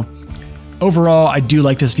 So overall, I do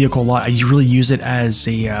like this vehicle a lot. I really use it as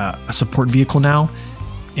a support vehicle now,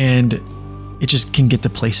 and it just can get to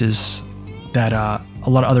places that a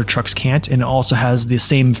lot of other trucks can't. And it also has the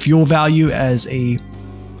same fuel value as I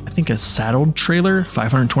think a saddled trailer,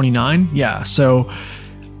 529. Yeah, so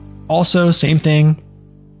also same thing.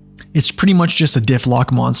 It's pretty much just a diff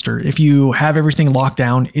lock monster. If you have everything locked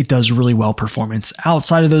down, it does really well performance.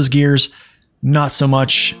 Outside of those gears, not so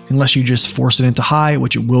much, unless you just force it into high,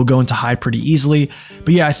 which it will go into high pretty easily.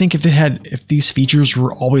 But yeah, I think if these features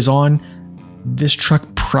were always on, this truck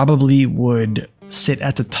probably would sit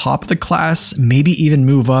at the top of the class, maybe even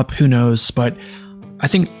move up, who knows. But I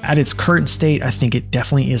think at its current state, I think it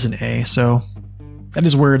definitely is an A. So that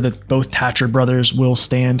is where both Tatra brothers will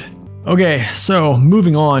stand. Okay, so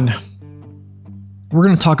moving on, we're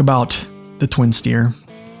going to talk about the TwinSteer.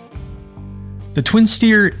 The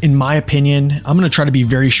TwinSteer, in my opinion, I'm going to try to be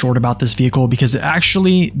very short about this vehicle because it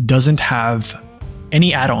actually doesn't have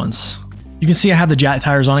any add-ons. You can see I have the Jat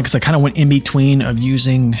tires on it because I kind of went in between of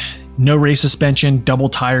using no race suspension, double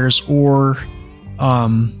tires, or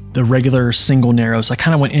the regular single narrows. I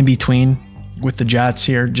kind of went in between with the Jats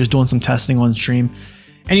here, just doing some testing on stream.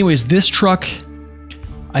 Anyways, this truck,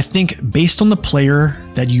 I think based on the player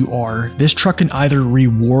that you are, this truck can either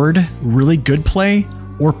reward really good play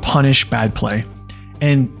or punish bad play.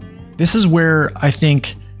 And this is where I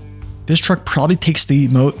think this truck probably takes the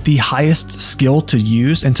highest skill to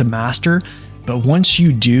use and to master. But once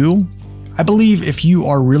you do, I believe if you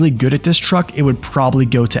are really good at this truck, it would probably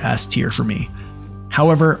go to S tier for me.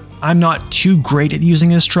 However, I'm not too great at using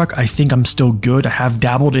this truck. I think I'm still good. I have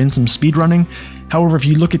dabbled in some speedrunning. However, if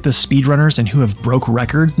you look at the speedrunners and who have broke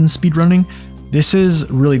records in speedrunning, this is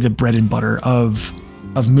really the bread and butter of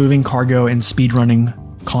moving cargo and speedrunning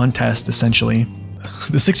contest, essentially.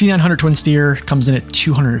 The 6900 TwinSteer comes in at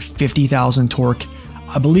 250,000 torque.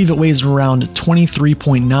 I believe it weighs around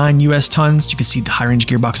 23.9 US tons. You can see the high range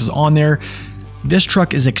gearboxes on there. This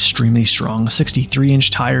truck is extremely strong.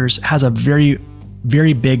 63-inch tires, has a very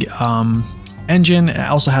big engine. It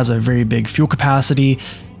also has a very big fuel capacity.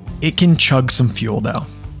 It can chug some fuel though.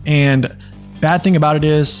 And bad thing about it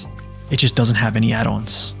is it just doesn't have any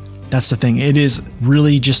add-ons. That's the thing. It is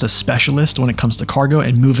really just a specialist when it comes to cargo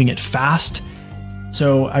and moving it fast.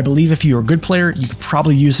 So I believe if you're a good player, you could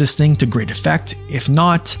probably use this thing to great effect. If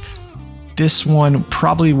not, this one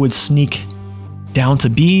probably would sneak down to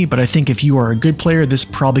B, but I think if you are a good player, this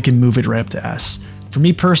probably can move it right up to S. For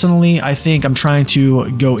me personally, I think I'm trying to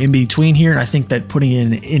go in between here, and I think that putting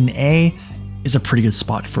it in A is a pretty good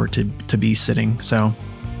spot for it to be sitting. So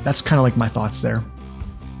that's kind of like my thoughts there.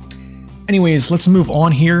 Anyways, let's move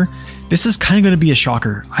on here. This is kind of going to be a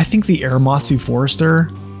shocker. I think the Aramatsu Forester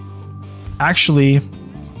actually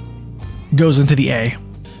goes into the A.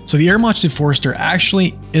 So the Aramatsu Forester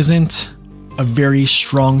actually isn't a very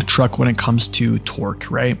strong truck when it comes to torque,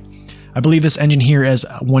 right? I believe this engine here is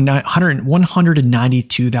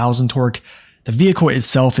 192,000 torque. The vehicle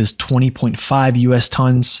itself is 20.5 US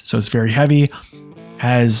tons, so it's very heavy.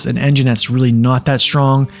 Has an engine that's really not that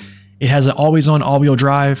strong. It has an always-on all-wheel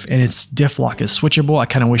drive, and its diff lock is switchable. I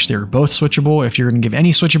kind of wish they were both switchable. If you're going to give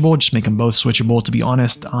any switchable, just make them both switchable, to be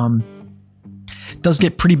honest. It does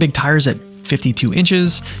get pretty big tires at 52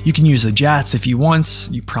 inches. You can use the Jats if you want.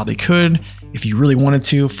 You probably could if you really wanted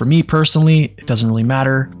to. For me personally, it doesn't really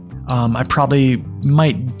matter. I probably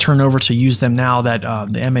might turn over to use them now that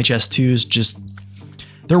the MHS2s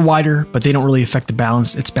they're wider, but they don't really affect the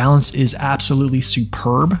balance. Its balance is absolutely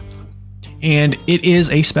superb, and it is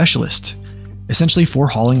a specialist, essentially for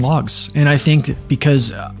hauling logs. And I think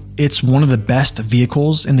because it's one of the best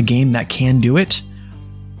vehicles in the game that can do it,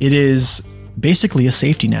 it is basically a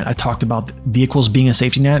safety net. I talked about vehicles being a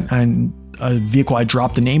safety net, and a vehicle I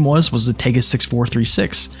dropped the name was the Tegas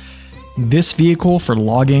 6436. this vehicle for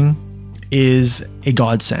logging is a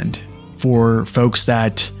godsend for folks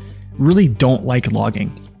that really don't like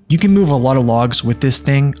logging. You can move a lot of logs with this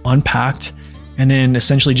thing unpacked and then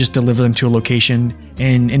essentially just deliver them to a location,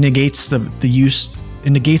 and it negates it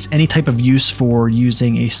negates any type of use for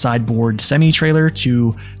using a sideboard semi-trailer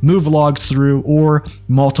to move logs through or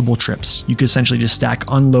multiple trips. You could essentially just stack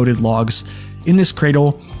unloaded logs in this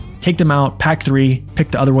cradle, take them out, pack 3, pick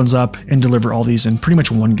the other ones up, and deliver all these in pretty much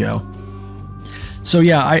one go. So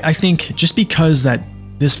yeah, I think just because that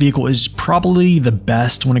this vehicle is probably the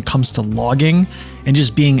best when it comes to logging and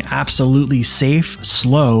just being absolutely safe,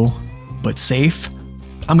 slow, but safe,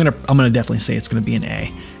 I'm gonna definitely say it's gonna be an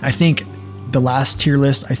A. I think the last tier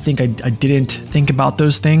list, I think I didn't think about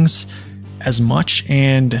those things as much,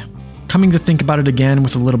 and coming to think about it again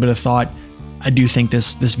with a little bit of thought, I do think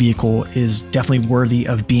this vehicle is definitely worthy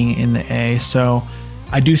of being in the A. So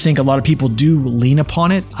I do think a lot of people do lean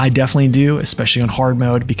upon it. I definitely do, especially on hard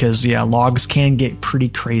mode, because yeah, logs can get pretty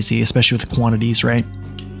crazy, especially with the quantities, right?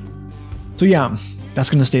 So yeah, that's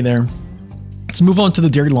gonna stay there. Let's move on to the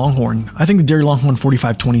Derry Longhorn. I think the Derry Longhorn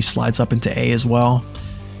 4520 slides up into A as well.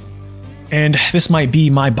 And this might be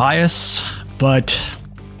my bias, but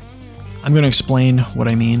I'm going to explain what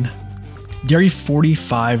I mean. Derry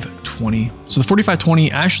 4520. So the 4520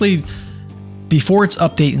 actually, before its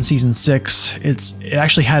update in Season 6, it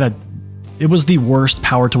actually had it was the worst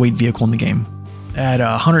power to weight vehicle in the game. At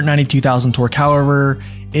 192,000 torque, however,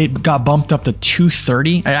 it got bumped up to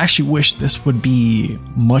 230. I actually wish this would be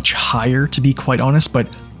much higher, to be quite honest, but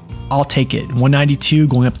I'll take it. 192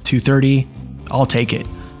 going up to 230, I'll take it.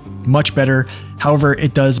 Much better. However,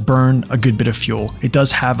 it does burn a good bit of fuel. It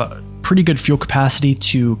does have a pretty good fuel capacity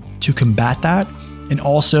to combat that, and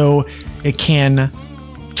also it can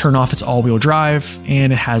turn off its all-wheel drive,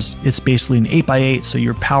 and it's basically an 8x8, so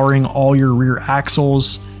you're powering all your rear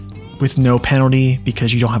axles with no penalty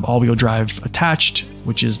because you don't have all-wheel drive attached,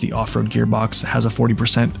 which is the off-road gearbox. It has a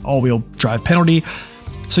 40% all-wheel drive penalty.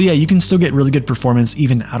 So yeah, you can still get really good performance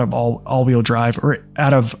even out of all-wheel drive, or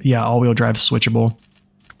out of all-wheel drive switchable.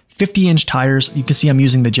 50-inch tires. You can see I'm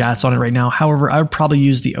using the Jats on it right now. However, I would probably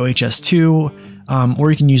use the OHS2,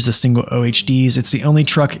 or you can use the single OHDs. It's the only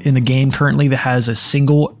truck in the game currently that has a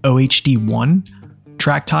single OHD1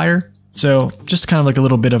 track tire. So just kind of like a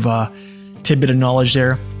little bit of a tidbit of knowledge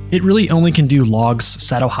there. It really only can do logs,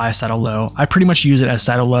 saddle high, saddle low. I pretty much use it as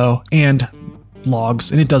saddle low and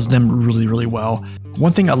logs, and it does them really, really well.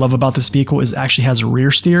 One thing I love about this vehicle is it actually has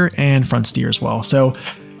rear steer and front steer as well. So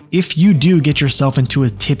if you do get yourself into a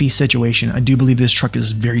tippy situation, I do believe this truck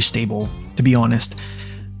is very stable, to be honest.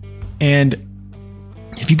 And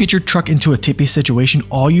if you get your truck into a tippy situation,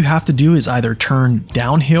 all you have to do is either turn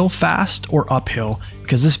downhill fast or uphill,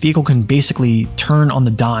 because this vehicle can basically turn on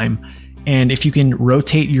the dime. And if you can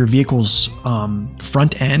rotate your vehicle's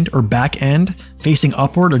front end or back end facing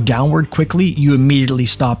upward or downward quickly, you immediately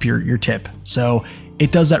stop your tip. So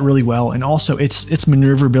it does that really well. And also its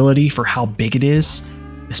maneuverability for how big it is,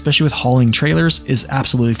 especially with hauling trailers, is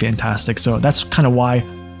absolutely fantastic. So that's kind of why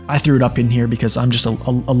I threw it up in here, because I'm just a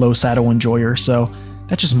low saddle enjoyer. So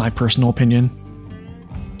that's just my personal opinion.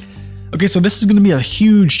 Okay, so this is going to be a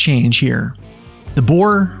huge change here. The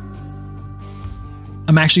BOAR,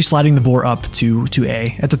 I'm actually sliding the BOAR up to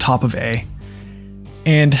A, at the top of A.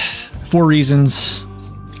 And for reasons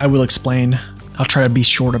I will explain. I'll try to be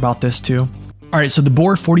short about this too. All right, so the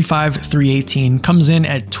BOAR 45318 comes in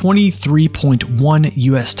at 23.1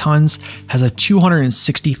 US tons, has a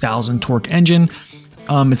 260,000 torque engine.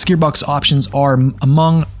 Its gearbox options are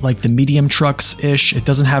among like the medium trucks-ish. It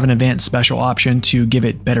doesn't have an advanced special option to give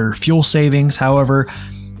it better fuel savings. However,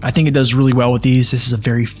 I think it does really well with these. This is a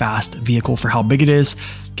very fast vehicle for how big it is.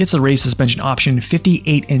 Gets a raised suspension option,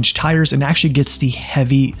 58-inch tires, and actually gets the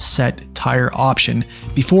heavy set tire option.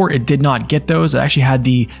 Before, it did not get those. It actually had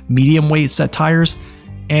the medium weight set tires,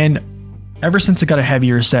 and ever since it got a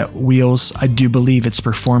heavier set wheels, I do believe its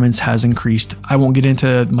performance has increased. I won't get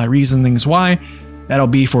into my reasonings why. That'll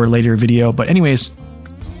be for a later video, but anyways,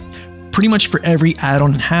 pretty much for every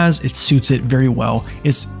add-on it has, it suits it very well.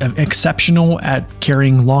 It's exceptional at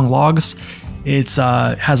carrying long logs. It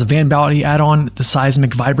has a van body add-on, the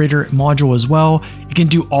seismic vibrator module as well. It can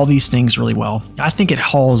do all these things really well. I think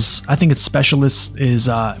its specialist is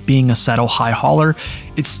being a saddle high hauler.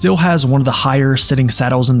 It still has one of the higher sitting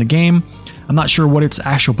saddles in the game. I'm not sure what its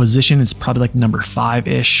actual position. It's probably like number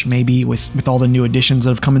 5-ish, maybe, with all the new additions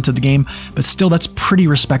that have come into the game. But still, that's pretty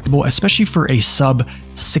respectable, especially for a sub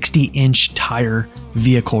 60-inch tire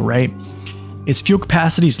vehicle, right? Its fuel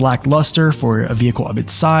capacity is lackluster for a vehicle of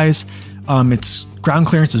its size. Its ground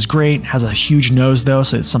clearance is great, has a huge nose though,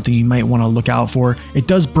 so it's something you might want to look out for. It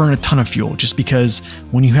does burn a ton of fuel just because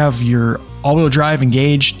when you have your all-wheel drive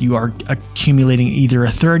engaged, you are accumulating either a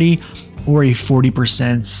 30 or a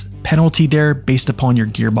 40% penalty there based upon your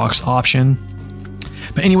gearbox option.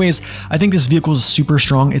 But anyways, I think this vehicle is super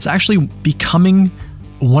strong. It's actually becoming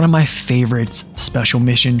one of my favorite special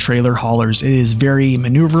mission trailer haulers. It is very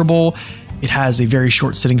maneuverable. It has a very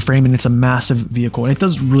short sitting frame and it's a massive vehicle and it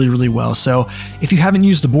does really, really well. So if you haven't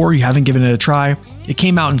used the BOAR, you haven't given it a try, it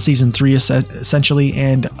came out in season 3 essentially.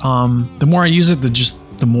 And the more I use it,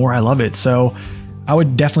 the more I love it. So I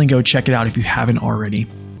would definitely go check it out if you haven't already.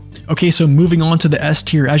 Okay, so moving on to the S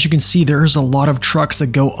tier, as you can see, there's a lot of trucks that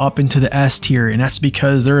go up into the S tier, and that's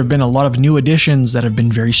because there have been a lot of new additions that have been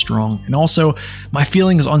very strong. And also, my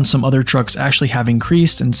feelings on some other trucks actually have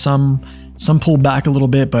increased and some pulled back a little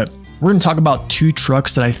bit, but we're going to talk about 2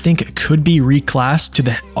 trucks that I think could be reclassed to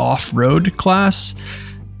the off-road class,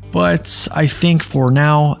 but I think for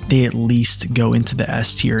now, they at least go into the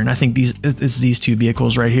S tier, and I think it's these 2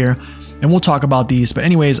 vehicles right here, and we'll talk about these. But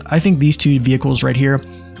anyways, I think these 2 vehicles right here,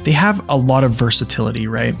 they have a lot of versatility,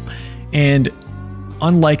 right? And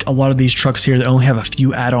unlike a lot of these trucks here that only have a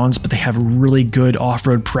few add-ons, but they have really good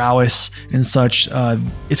off-road prowess and such,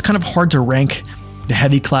 it's kind of hard to rank the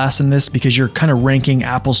heavy class in this because you're kind of ranking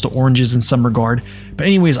apples to oranges in some regard. But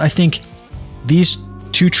anyways, I think these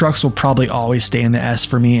 2 trucks will probably always stay in the S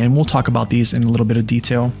for me, and we'll talk about these in a little bit of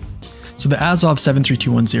detail. So the Azov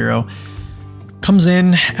 73210 comes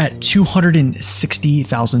in at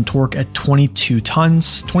 260,000 torque at 22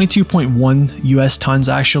 tons, 22.1 US tons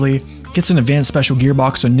actually. Gets an advanced special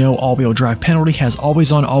gearbox, so no all-wheel drive penalty, has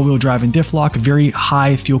always-on all-wheel drive and diff lock, very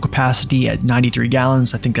high fuel capacity at 93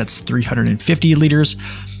 gallons, I think that's 350 liters.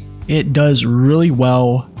 It does really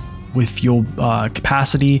well with fuel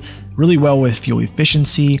capacity, really well with fuel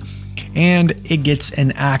efficiency, and it gets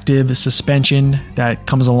an active suspension that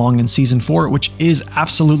comes along in Season 4, which is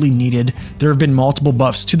absolutely needed. There have been multiple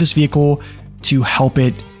buffs to this vehicle to help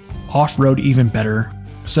it off-road even better.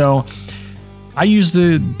 So I use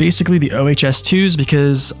basically the OHS2s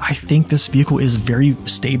because I think this vehicle is very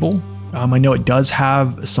stable. I know it does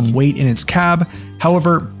have some weight in its cab.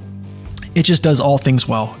 However, it just does all things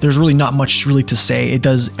well. There's really not much really to say. It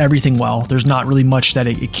does everything well. There's not really much that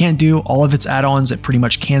it can't do. All of its add-ons it pretty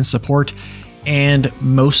much can support. And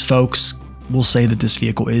most folks will say that this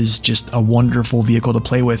vehicle is just a wonderful vehicle to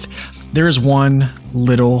play with. There is one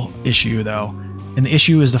little issue though, and the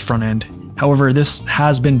issue is the front end. However, this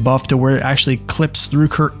has been buffed to where it actually clips through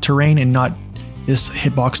terrain and not, this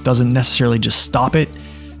hitbox doesn't necessarily just stop it.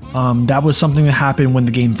 That was something that happened when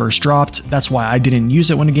the game first dropped. That's why I didn't use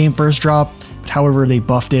it when the game first dropped. But however, they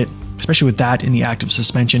buffed it, especially with that in the active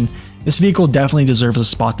suspension. This vehicle definitely deserves a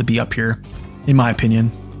spot to be up here, in my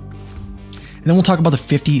opinion. And then we'll talk about the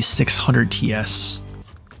 5600 TS.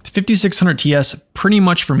 The 5600 TS, pretty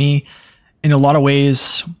much for me, in a lot of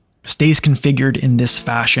ways, stays configured in this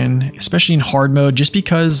fashion, especially in hard mode, just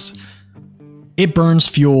because it burns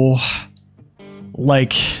fuel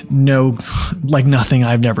like nothing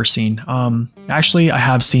I've never seen. Actually, I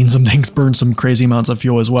have seen some things burn some crazy amounts of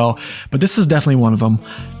fuel as well, but this is definitely one of them.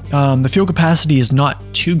 The fuel capacity is not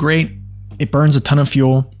too great. It burns a ton of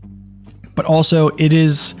fuel, but also it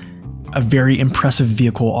is a very impressive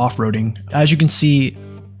vehicle off-roading. As you can see,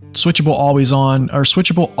 switchable always on, or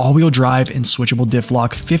switchable all-wheel drive and switchable diff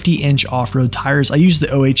lock, 50-inch off-road tires. I use the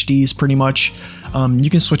OHDs pretty much. You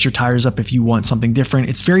can switch your tires up if you want something different.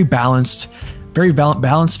 It's very balanced. Very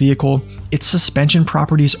balanced vehicle. Its suspension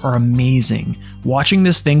properties are amazing. Watching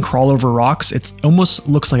this thing crawl over rocks, it almost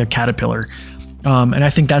looks like a caterpillar. And I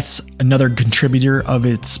think that's another contributor of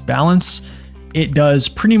its balance. It does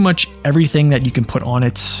pretty much everything that you can put on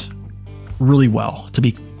it really well, to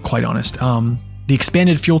be quite honest. The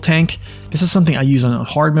expanded fuel tank, this is something I use on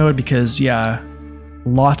hard mode because, yeah,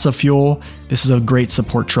 lots of fuel. This is a great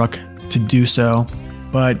support truck to do so.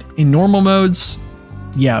 But in normal modes,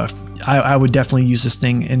 yeah, I would definitely use this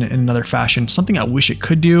thing in another fashion. Something I wish it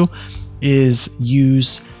could do is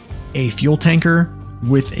use a fuel tanker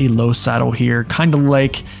with a low saddle here, kind of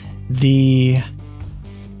like the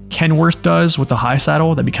Kenworth does with the high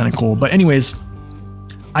saddle. That'd be kind of cool. But anyways,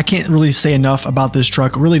 I can't really say enough about this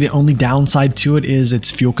truck. Really, the only downside to it is its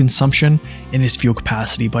fuel consumption and its fuel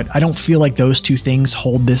capacity. But I don't feel like those two things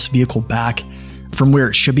hold this vehicle back from where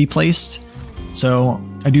it should be placed. So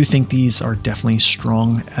I do think these are definitely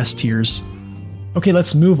strong S tiers. Okay,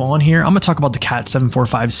 let's move on here. I'm gonna talk about the Cat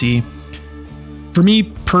 745C. For me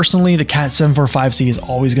personally, the Cat 745C is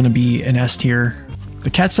always gonna be an S tier. The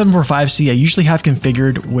Cat 745C I usually have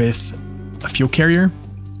configured with a fuel carrier.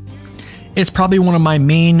 It's probably one of my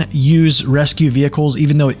main used rescue vehicles,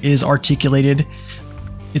 even though it is articulated.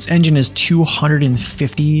 Its engine is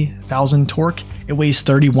 250,000 torque. It weighs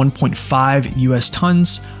 31.5 US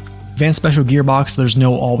tons. Van Special gearbox, there's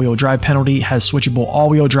no all-wheel drive penalty. It has switchable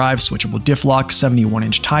all-wheel drive, switchable diff lock,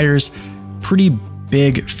 71-inch tires. Pretty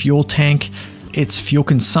big fuel tank. Its fuel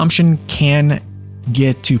consumption can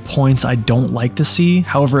get to points I don't like to see.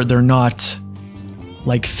 However, they're not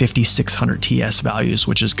like 5600 TS values,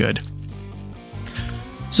 which is good.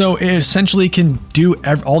 So it essentially can do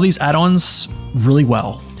all these add-ons really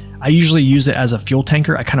well. I usually use it as a fuel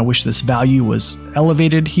tanker. I kind of wish this value was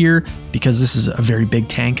elevated here because this is a very big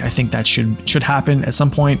tank. I think that should happen at some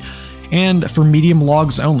point. And for medium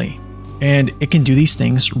logs only. And it can do these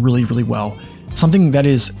things really, really well. Something that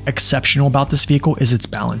is exceptional about this vehicle is its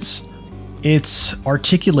balance. Its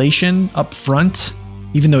articulation up front,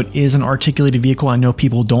 even though it is an articulated vehicle, I know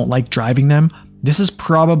people don't like driving them. This is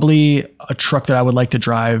probably a truck that I would like to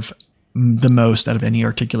drive the most out of any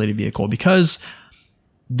articulated vehicle because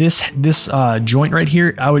this joint right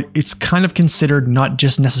here, it's kind of considered not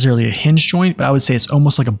just necessarily a hinge joint, but I would say it's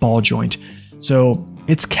almost like a ball joint. So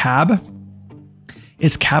its cab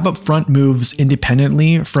up front moves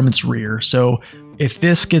independently from its rear. So if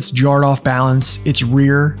this gets jarred off balance, its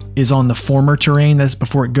rear is on the former terrain that's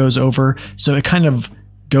before it goes over. So it kind of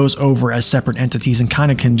goes over as separate entities and kind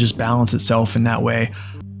of can just balance itself in that way.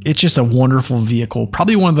 It's just a wonderful vehicle.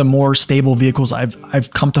 Probably one of the more stable vehicles I've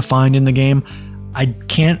come to find in the game. I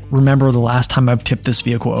can't remember the last time I've tipped this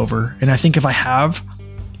vehicle over. And I think if I have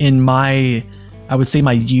in I would say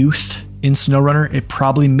my youth in SnowRunner, it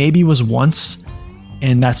probably maybe was once.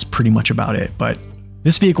 And that's pretty much about it. But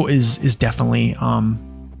this vehicle is definitely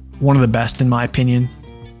one of the best in my opinion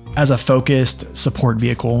as a focused support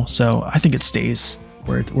vehicle. So I think it stays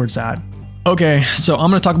where it's at. Okay, so I'm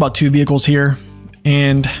going to talk about two vehicles here,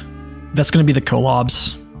 and that's going to be the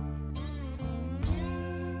KOLOBs.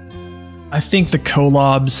 I think the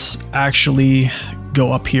KOLOBs actually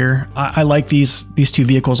go up here. I like these two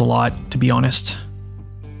vehicles a lot, to be honest.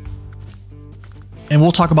 And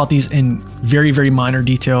we'll talk about these in very, very minor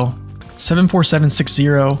detail.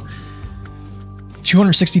 74760,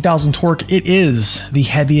 260,000 torque. It is the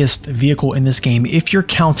heaviest vehicle in this game if you're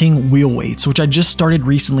counting wheel weights, which I just started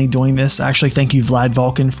recently doing this. Actually, thank you Vlad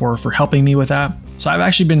Vulcan for helping me with that. So I've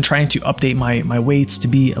actually been trying to update my weights to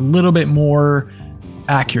be a little bit more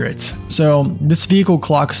accurate. So this vehicle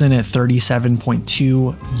clocks in at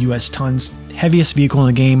 37.2 US tons, heaviest vehicle in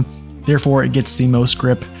the game. Therefore, it gets the most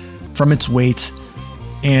grip from its weight.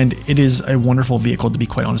 And it is a wonderful vehicle, to be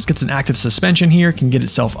quite honest. Gets an active suspension here, can get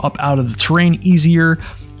itself up out of the terrain easier.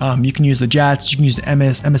 You can use the Jats, you can use the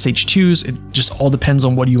MSH2s. It just all depends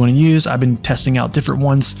on what you want to use. I've been testing out different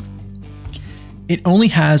ones. It only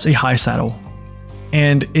has a high saddle,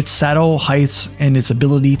 and its saddle heights and its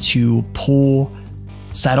ability to pull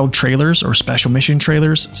saddled trailers or special mission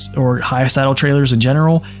trailers or high saddle trailers in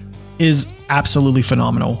general is absolutely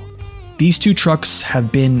phenomenal. These two trucks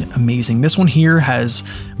have been amazing. This one here has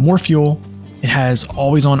more fuel. It has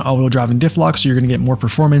always on all-wheel drive and diff lock, so you're going to get more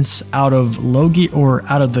performance out of low gear or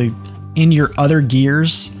out of in your other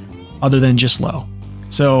gears other than just low.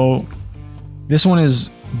 So this one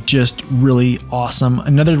is just really awesome.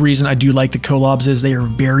 Another reason I do like the KOLOBs is they are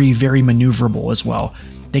very, very maneuverable as well.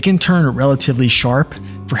 They can turn relatively sharp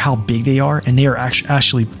for how big they are, and they are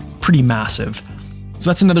actually pretty massive.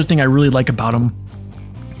 So that's another thing I really like about them.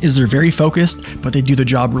 Is they're very focused, but they do the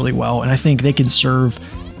job really well, and I think they can serve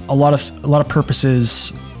a lot of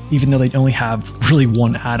purposes, even though they only have really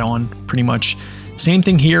one add-on, pretty much. Same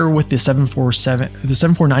thing here with the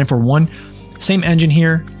 74941. Same engine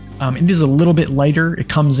here. It is a little bit lighter. It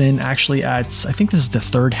comes in actually at, I think this is the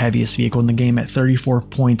third heaviest vehicle in the game at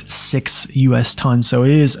 34.6 US tons, so it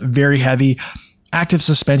is very heavy. Active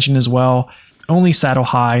suspension as well. Only saddle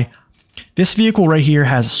high. This vehicle right here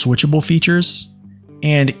has switchable features.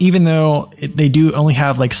 And even though they do only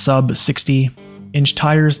have like sub 60-inch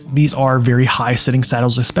tires, these are very high sitting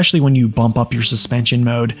saddles, especially when you bump up your suspension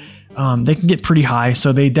mode. They can get pretty high,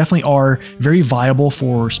 so they definitely are very viable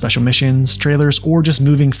for special missions, trailers, or just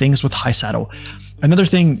moving things with high saddle. Another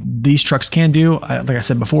thing these trucks can do, like I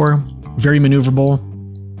said before, very maneuverable.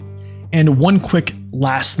 And one quick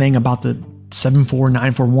last thing about the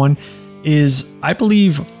 74941 is I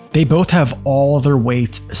believe they both have all their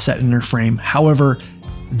weight set in their frame. However,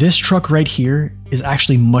 this truck right here is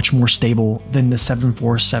actually much more stable than the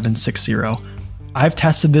 74760. I've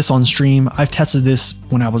tested this on stream. I've tested this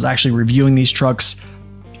when I was actually reviewing these trucks.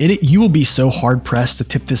 You will be so hard pressed to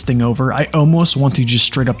tip this thing over. I almost want to just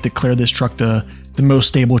straight up declare this truck the most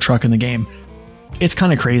stable truck in the game. It's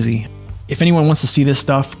kind of crazy. if anyone wants to see this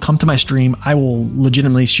stuff, come to my stream. I will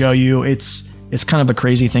legitimately show you. It's kind of a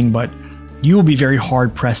crazy thing, but you will be very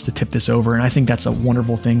hard pressed to tip this over. And I think that's a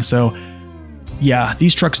wonderful thing. So yeah,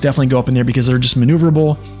 these trucks definitely go up in there because they're just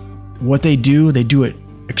maneuverable. What they do it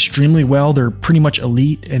extremely well. They're pretty much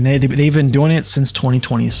elite, and they've been doing it since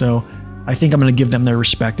 2020. So I think I'm going to give them their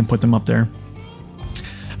respect and put them up there.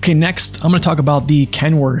 Okay, next I'm going to talk about the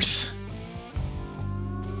Kenworth.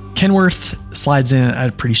 Kenworth slides in at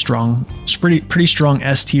a pretty strong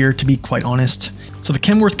S tier, to be quite honest. So the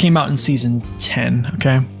Kenworth came out in season 10,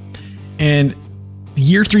 okay? And the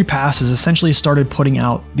year 3 pass has essentially started putting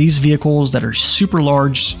out these vehicles that are super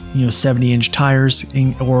large, 70-inch tires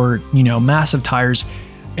or, massive tires,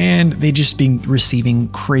 and they just been receiving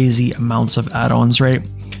crazy amounts of add-ons, right?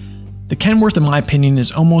 The Kenworth, in my opinion,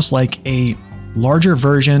 is almost like a larger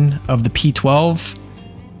version of the P12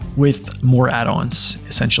 with more add-ons,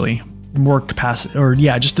 essentially. More capacity, or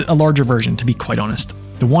yeah, just a larger version, to be quite honest.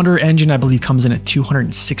 The Wonder engine, I believe, comes in at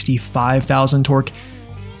 265,000 torque.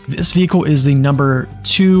 This vehicle is the number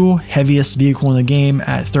 2 heaviest vehicle in the game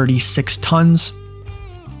at 36 tons.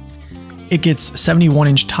 It gets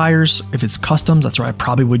 71-inch tires. If it's customs, that's what I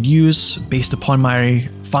probably would use based upon my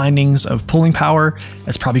findings of pulling power.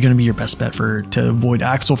 That's probably going to be your best bet to avoid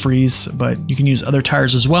axle freeze, but you can use other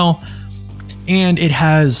tires as well. And it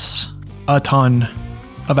has a ton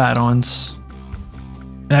of add-ons.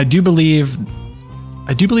 And I do believe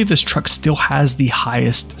this truck still has the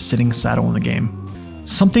highest sitting saddle in the game.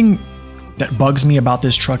 Something that bugs me about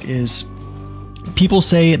this truck is people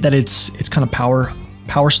say that it's kind of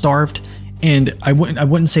power starved, and I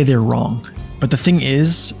wouldn't say they're wrong. But the thing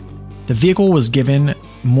is, the vehicle was given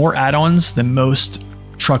more add-ons than most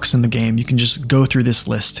trucks in the game. You can just go through this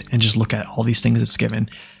list and just look at all these things it's given.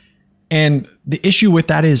 And the issue with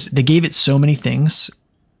that is they gave it so many things.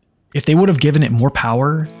 If they would have given it more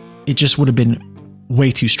power, it just would have been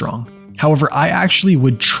way too strong. However, I actually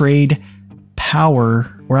would trade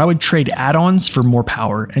power, or I would trade add-ons for more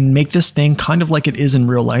power and make this thing kind of like it is in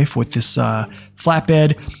real life with this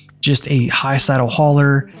flatbed, just a high saddle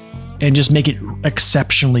hauler, and just make it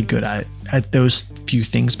exceptionally good at those few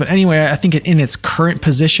things. But anyway, I think in its current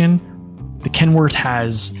position, the Kenworth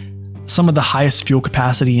has some of the highest fuel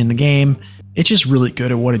capacity in the game. It's just really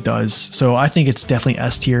good at what it does. So I think it's definitely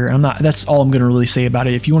S tier. That's all I'm going to really say about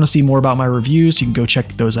it. If you want to see more about my reviews, you can go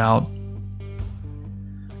check those out.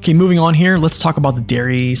 Okay, moving on here, let's talk about the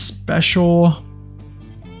Derry Special.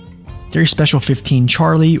 Derry Special 15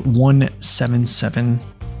 Charlie 177.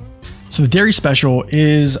 So the Derry Special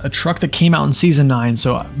is a truck that came out in season 9.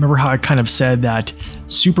 So remember how I kind of said that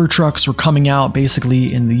super trucks were coming out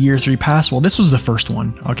basically in the year 3 pass? Well, this was the first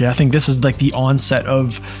one. Okay, I think this is like the onset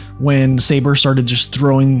of when Saber started just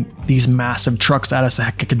throwing these massive trucks at us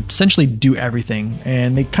that could essentially do everything.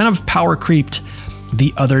 And they kind of power creeped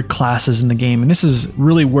the other classes in the game. And this is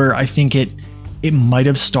really where I think it might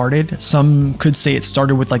have started. Some could say it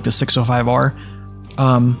started with like the 605R.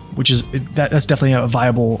 Which is that's definitely a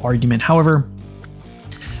viable argument. However,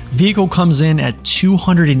 vehicle comes in at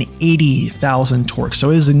 280,000 torque, so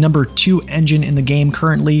it is the number 2 engine in the game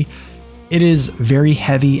currently. It is very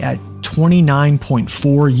heavy at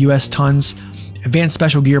 29.4 US tons, advanced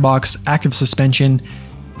special gearbox, active suspension,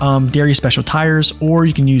 Derry Special tires, or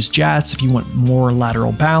you can use Jats if you want more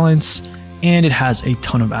lateral balance. And it has a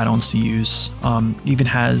ton of add-ons to use. Even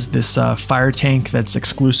has this fire tank that's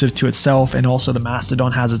exclusive to itself, and also the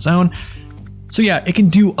Mastodon has its own. So yeah, it can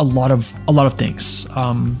do a lot of things.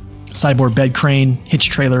 Sideboard bed crane, hitch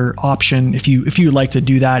trailer option if you like to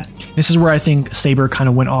do that. This is where I think Saber kind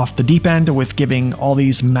of went off the deep end with giving all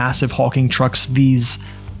these massive hawking trucks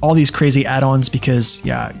all these crazy add-ons, because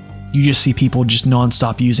yeah, you just see people just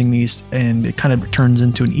non-stop using these, and it kind of turns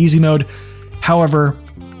into an easy mode. However,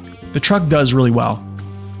 the truck does really well,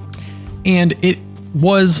 and it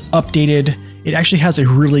was updated. It actually has a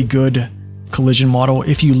really good collision model.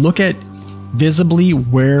 If you look at visibly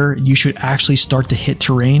where you should actually start to hit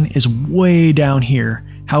terrain is way down here.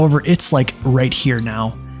 However, it's like right here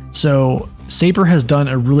now. So Saber has done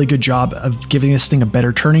a really good job of giving this thing a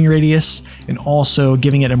better turning radius, and also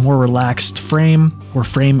giving it a more relaxed frame or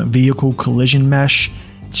frame vehicle collision mesh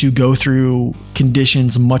to go through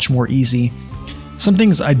conditions much more easy. Some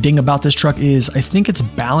things I ding about this truck is I think its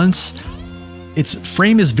balance, its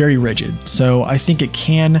frame is very rigid. So I think it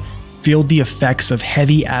can feel the effects of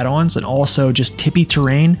heavy add-ons and also just tippy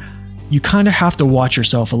terrain. You kind of have to watch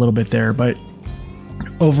yourself a little bit there, but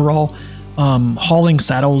overall, hauling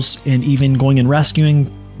saddles and even going and rescuing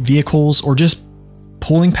vehicles or just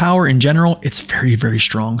pulling power in general, it's very, very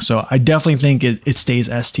strong. So I definitely think it stays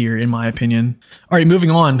S tier in my opinion. All right,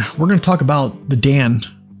 moving on, we're going to talk about the Dan.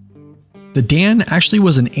 The Dan actually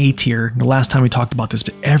was an A tier the last time we talked about this,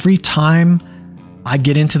 but every time I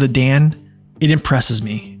get into the Dan, it impresses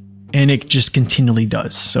me, and it just continually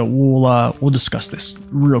does. So we'll discuss this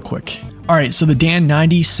real quick. All right, so the Dan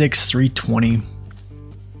 96320,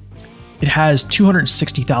 it has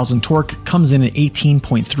 260,000 torque, comes in at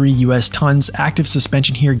 18.3 US tons. Active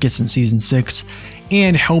suspension here, gets in Season 6,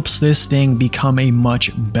 and helps this thing become a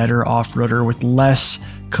much better off-roader with less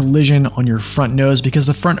collision on your front nose, because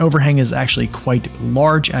the front overhang is actually quite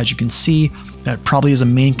large, as you can see. That probably is a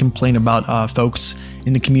main complaint about folks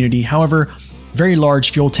in the community. However, very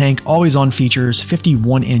large fuel tank, always on features,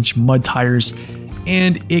 51-inch mud tires,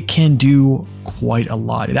 and it can do quite a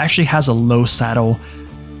lot. It actually has a low saddle,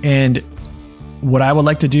 and what I would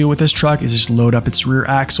like to do with this truck is just load up its rear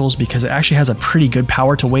axles, because it actually has a pretty good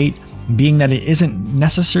power to weight. Being that it isn't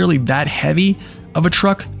necessarily that heavy of a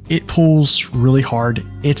truck, it pulls really hard.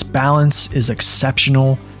 Its balance is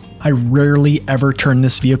exceptional. I rarely ever turn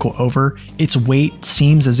this vehicle over. Its weight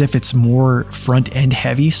seems as if it's more front end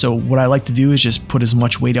heavy, so what I like to do is just put as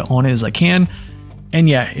much weight on it as I can. And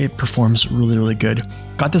yeah, it performs really, really good.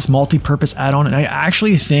 Got this multi-purpose add-on, and I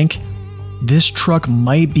actually think this truck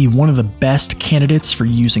might be one of the best candidates for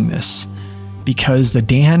using this, because the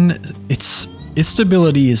Dan, its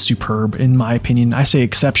stability is superb in my opinion. I say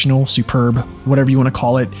exceptional, superb, whatever you want to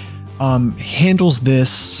call it. Handles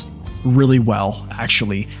this really well,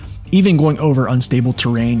 actually. Even going over unstable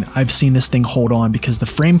terrain, I've seen this thing hold on, because the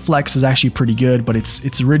frame flex is actually pretty good, but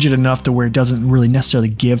it's rigid enough to where it doesn't really necessarily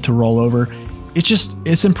give to roll over.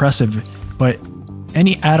 It's impressive. But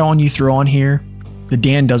any add-on you throw on here, the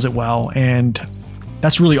Dan does it well, and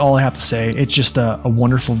that's really all I have to say. It's just a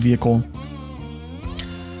wonderful vehicle.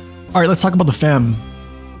 All right, let's talk about the FEMM.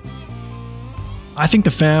 I think the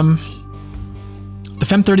FEMM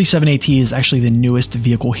 37AT is actually the newest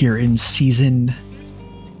vehicle here in Season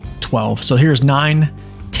 12. So here's 9,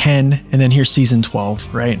 10, and then here's Season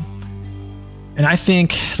 12, right? And I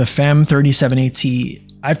think the FEMM 37AT,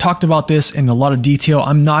 I've talked about this in a lot of detail.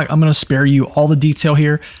 I'm going to spare you all the detail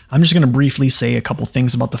here. I'm just going to briefly say a couple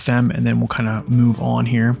things about the FEMM, and then we'll kind of move on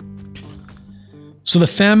here. So the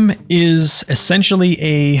FEMM is essentially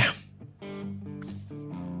a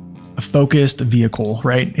focused vehicle,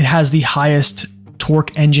 right? It has the highest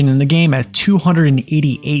torque engine in the game at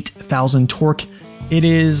 288,000 torque. It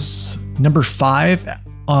is number 5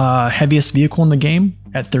 heaviest vehicle in the game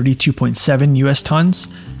at 32.7 US tons.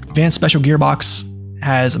 Advanced Special gearbox,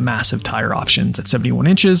 has massive tire options at 71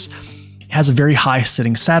 inches. It has a very high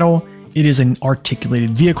sitting saddle. It is an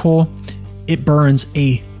articulated vehicle. It burns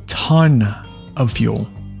a ton of fuel.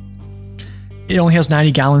 It only has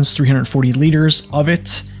 90 gallons, 340 liters of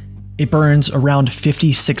it. It burns around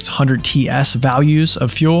 5,600 TS values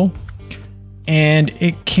of fuel, and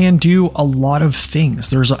it can do a lot of things.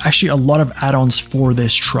 There's actually a lot of add-ons for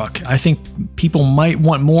this truck. I think people might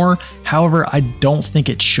want more. However, I don't think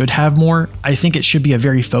it should have more. I think it should be a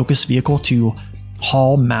very focused vehicle to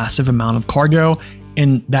haul massive amount of cargo,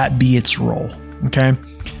 and that be its role, okay?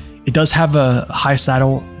 It does have a high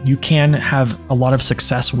saddle. You can have a lot of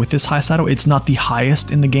success with this high saddle. It's not the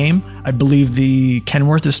highest in the game. I believe the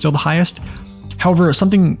Kenworth is still the highest. However,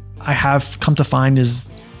 something I have come to find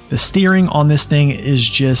is the steering on this thing is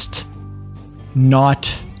just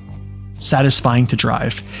not satisfying to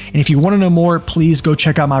drive. And if you want to know more, please go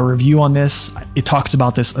check out my review on this. It talks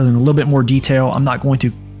about this in a little bit more detail. I'm not going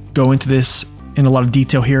to go into this in a lot of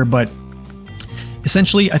detail here, but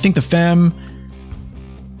essentially, I think the FEMM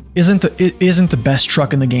isn't the best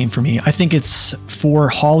truck in the game for me. I think it's for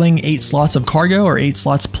hauling 8 slots of cargo or 8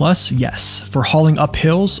 slots plus, yes. For hauling up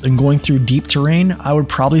hills and going through deep terrain, I would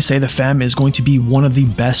probably say the FEMM is going to be one of the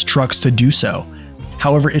best trucks to do so.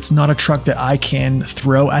 However, it's not a truck that I can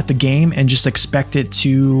throw at the game and just expect it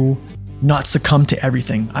to not succumb to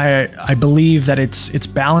everything. I believe that its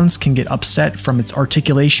balance can get upset from its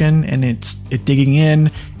articulation and it digging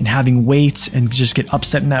in and having weight and just get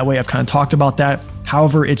upset in that way. I've kind of talked about that.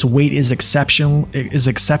 However, its weight is exceptional.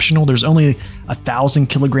 There's only 1,000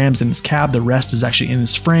 kilograms in its cab. The rest is actually in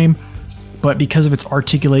its frame. But because of its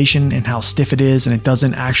articulation and how stiff it is, and it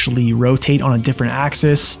doesn't actually rotate on a different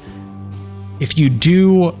axis, if you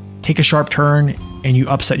do take a sharp turn and you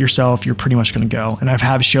upset yourself, you're pretty much going to go. And I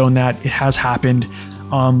have shown that it has happened.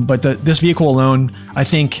 But this vehicle alone, I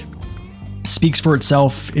think, speaks for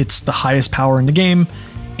itself. It's the highest power in the game,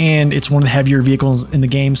 and it's one of the heavier vehicles in the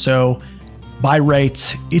game. So by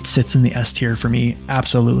right, it sits in the S tier for me.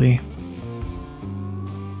 Absolutely.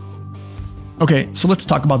 Okay, so let's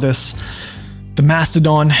talk about this. The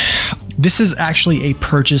Mastodon. This is actually a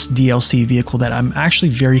purchased DLC vehicle that I'm actually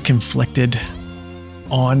very conflicted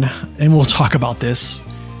on, and we'll talk about this.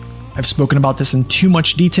 I've spoken about this in too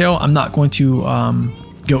much detail. I'm not going to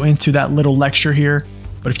go into that little lecture here,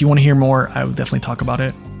 but if you want to hear more, I would definitely talk about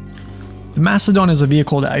it. The Mastodon is a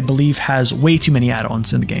vehicle that I believe has way too many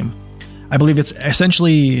add-ons in the game. I believe it's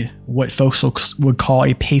essentially what folks would call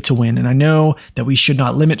a pay-to-win, and I know that we should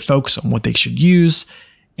not limit folks on what they should use,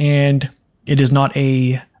 and it is not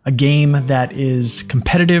a game that is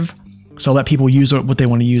competitive, so let people use what they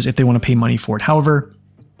want to use if they want to pay money for it. However,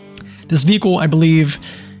 this vehicle, I believe,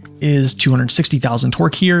 is 260,000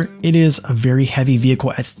 torque here. It is a very heavy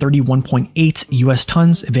vehicle at 31.8 US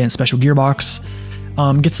tons, advanced special gearbox.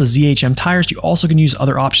 Gets the ZHM tires. You also can use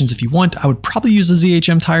other options if you want. I would probably use the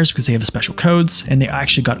ZHM tires because they have special codes, and they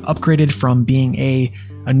actually got upgraded from being a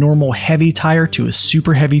normal heavy tire to a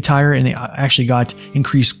super heavy tire, and they actually got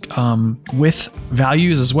increased width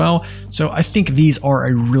values as well. So I think these are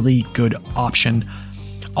a really good option.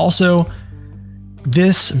 Also,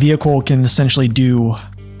 this vehicle can essentially do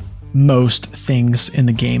most things in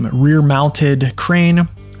the game. Rear mounted crane,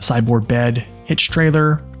 sideboard bed, hitch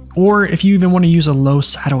trailer, or if you even want to use a low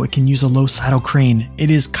saddle, it can use a low saddle crane.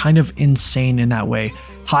 It is kind of insane in that way.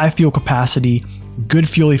 High fuel capacity, good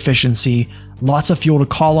fuel efficiency, lots of fuel to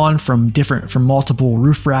call on from multiple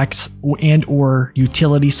roof racks and or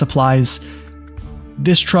utility supplies.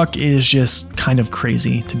 This truck is just kind of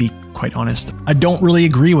crazy, to be quite honest. I don't really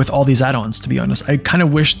agree with all these add-ons, to be honest. I kind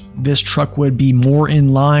of wish this truck would be more in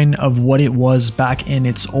line of what it was back in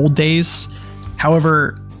its old days.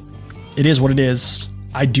 However, it is what it is.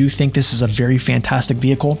 I do think this is a very fantastic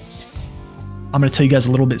vehicle. I'm going to tell you guys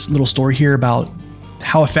a little story here about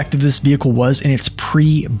how effective this vehicle was in its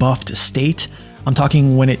pre-buffed state. I'm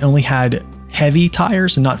talking when it only had heavy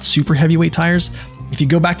tires and not super heavyweight tires. If you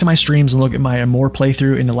go back to my streams and look at my more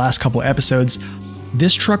playthrough in the last couple episodes,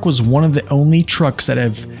 this truck was one of the only trucks that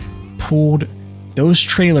have pulled those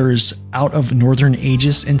trailers out of Northern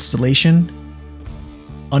Aegis installation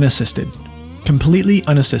unassisted, completely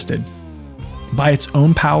unassisted. By its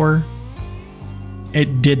own power,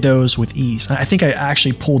 it did those with ease. I think I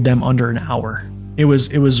actually pulled them under an hour. It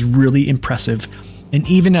was really impressive. And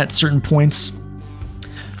even at certain points,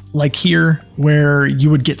 like here, where you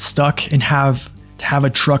would get stuck and have a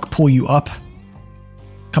truck pull you up,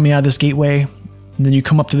 coming out of this gateway, and then you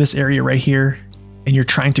come up to this area right here, and you're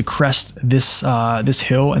trying to crest this this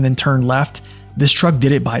hill and then turn left. This truck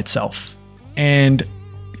did it by itself. And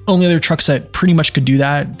only other trucks that pretty much could do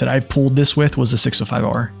that I've pulled this with was the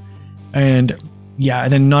 605R. And yeah,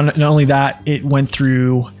 and then not only that, it went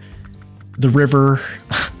through the river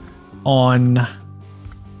on,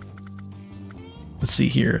 let's see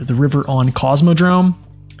here, the river on Cosmodrome,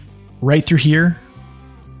 right through here,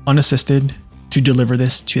 unassisted, to deliver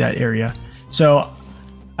this to that area. So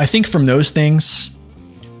I think from those things,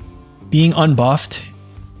 being unbuffed,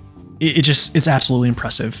 it's absolutely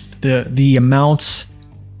impressive. The amount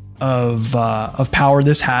of power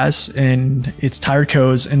this has and its tire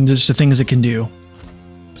codes and just the things it can do.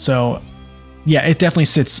 So yeah, it definitely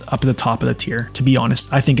sits up at the top of the tier, to be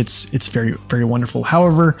honest. I think it's very, very wonderful.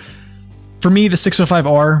 However, for me, the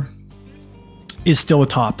 605R is still a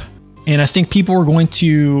top. And I think people are going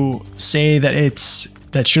to say that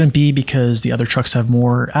that shouldn't be because the other trucks have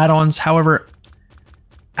more add-ons. However,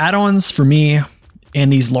 add-ons for me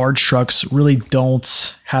and these large trucks really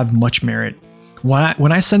don't have much merit.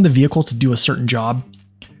 When I send the vehicle to do a certain job,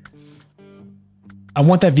 I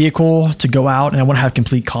want that vehicle to go out and I want to have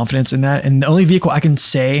complete confidence in that. And the only vehicle I can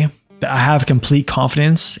say that I have complete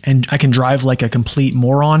confidence and I can drive like a complete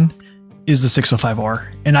moron is the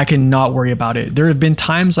 605R. And I can not worry about it. There have been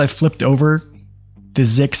times I flipped over the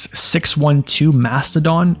Zikz 612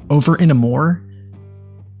 Mastodon over in a moor,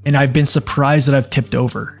 and I've been surprised that I've tipped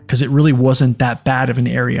over because it really wasn't that bad of an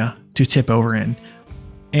area to tip over in.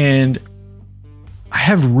 And I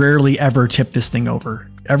have rarely ever tipped this thing over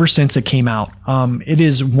ever since it came out. It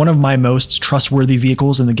is one of my most trustworthy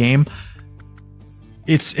vehicles in the game.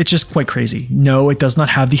 It's just quite crazy. No, it does not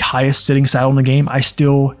have the highest sitting saddle in the game. I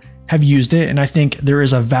still have used it, and I think there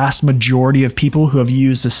is a vast majority of people who have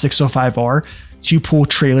used the 605R to pull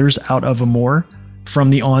trailers out of a moor from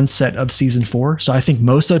the onset of Season 4. So I think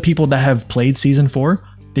most of the people that have played Season 4,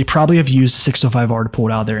 they probably have used 605R to pull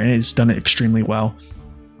it out there, and it's done it extremely well.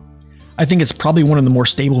 I think it's probably one of the more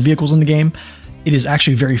stable vehicles in the game. It is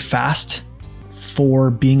actually very fast for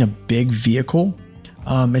being a big vehicle.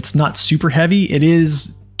 It's not super heavy. It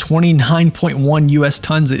is 29.1 US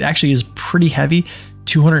tons. It actually is pretty heavy,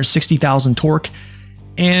 260,000 torque,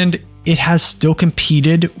 and it has still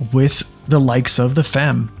competed with the likes of the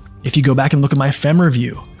FEMM. If you go back and look at my FEMM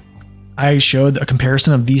review, I showed a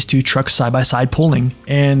comparison of these two trucks side by side pulling,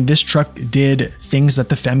 and this truck did things that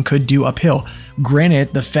the FEMM could do uphill.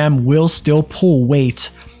 Granted, the FEMM will still pull weight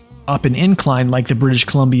up an incline like the British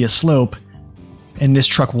Columbia slope, and this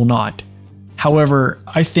truck will not. However,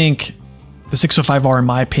 I think the 605R, in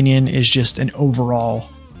my opinion, is just an overall,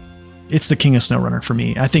 it's the king of snow runner for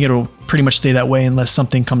me. I think it'll pretty much stay that way unless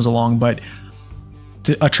something comes along, but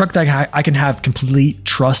a truck that I can have complete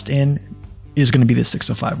trust in is going to be the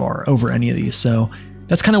 605R over any of these. So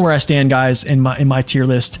that's kind of where I stand, guys, in my tier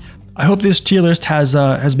list. I hope this tier list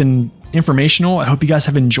has been informational. I hope you guys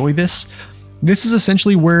have enjoyed this. This is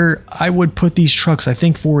essentially where I would put these trucks. I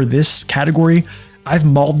think for this category, I've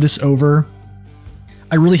mulled this over.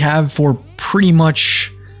 I really have for pretty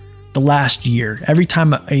much the last year. Every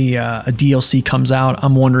time a DLC comes out,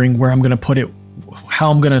 I'm wondering where I'm going to put it,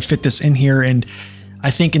 how I'm going to fit this in here. And I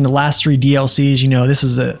think in the last 3 DLCs, you know,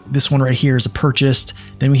 this one right here is a purchased.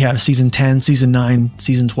 Then we have Season 10, Season 9,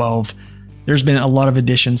 Season 12. There's been a lot of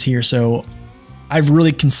additions here. So I've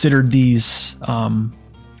really considered these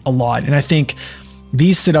a lot. And I think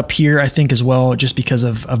these sit up here, I think, as well, just because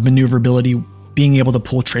of maneuverability, being able to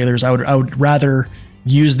pull trailers. I would rather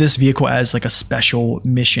use this vehicle as like a special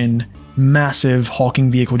mission, massive hauling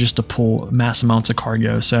vehicle just to pull mass amounts of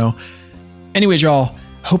cargo. So anyways, y'all,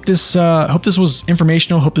 hope this was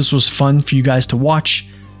informational. Hope this was fun for you guys to watch.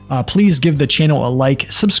 Please give the channel a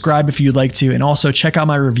like, subscribe if you'd like to, and also check out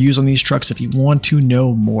my reviews on these trucks if you want to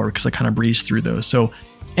know more, because I kind of breezed through those. So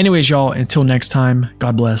anyways, y'all, until next time,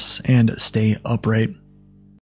 God bless and stay upright.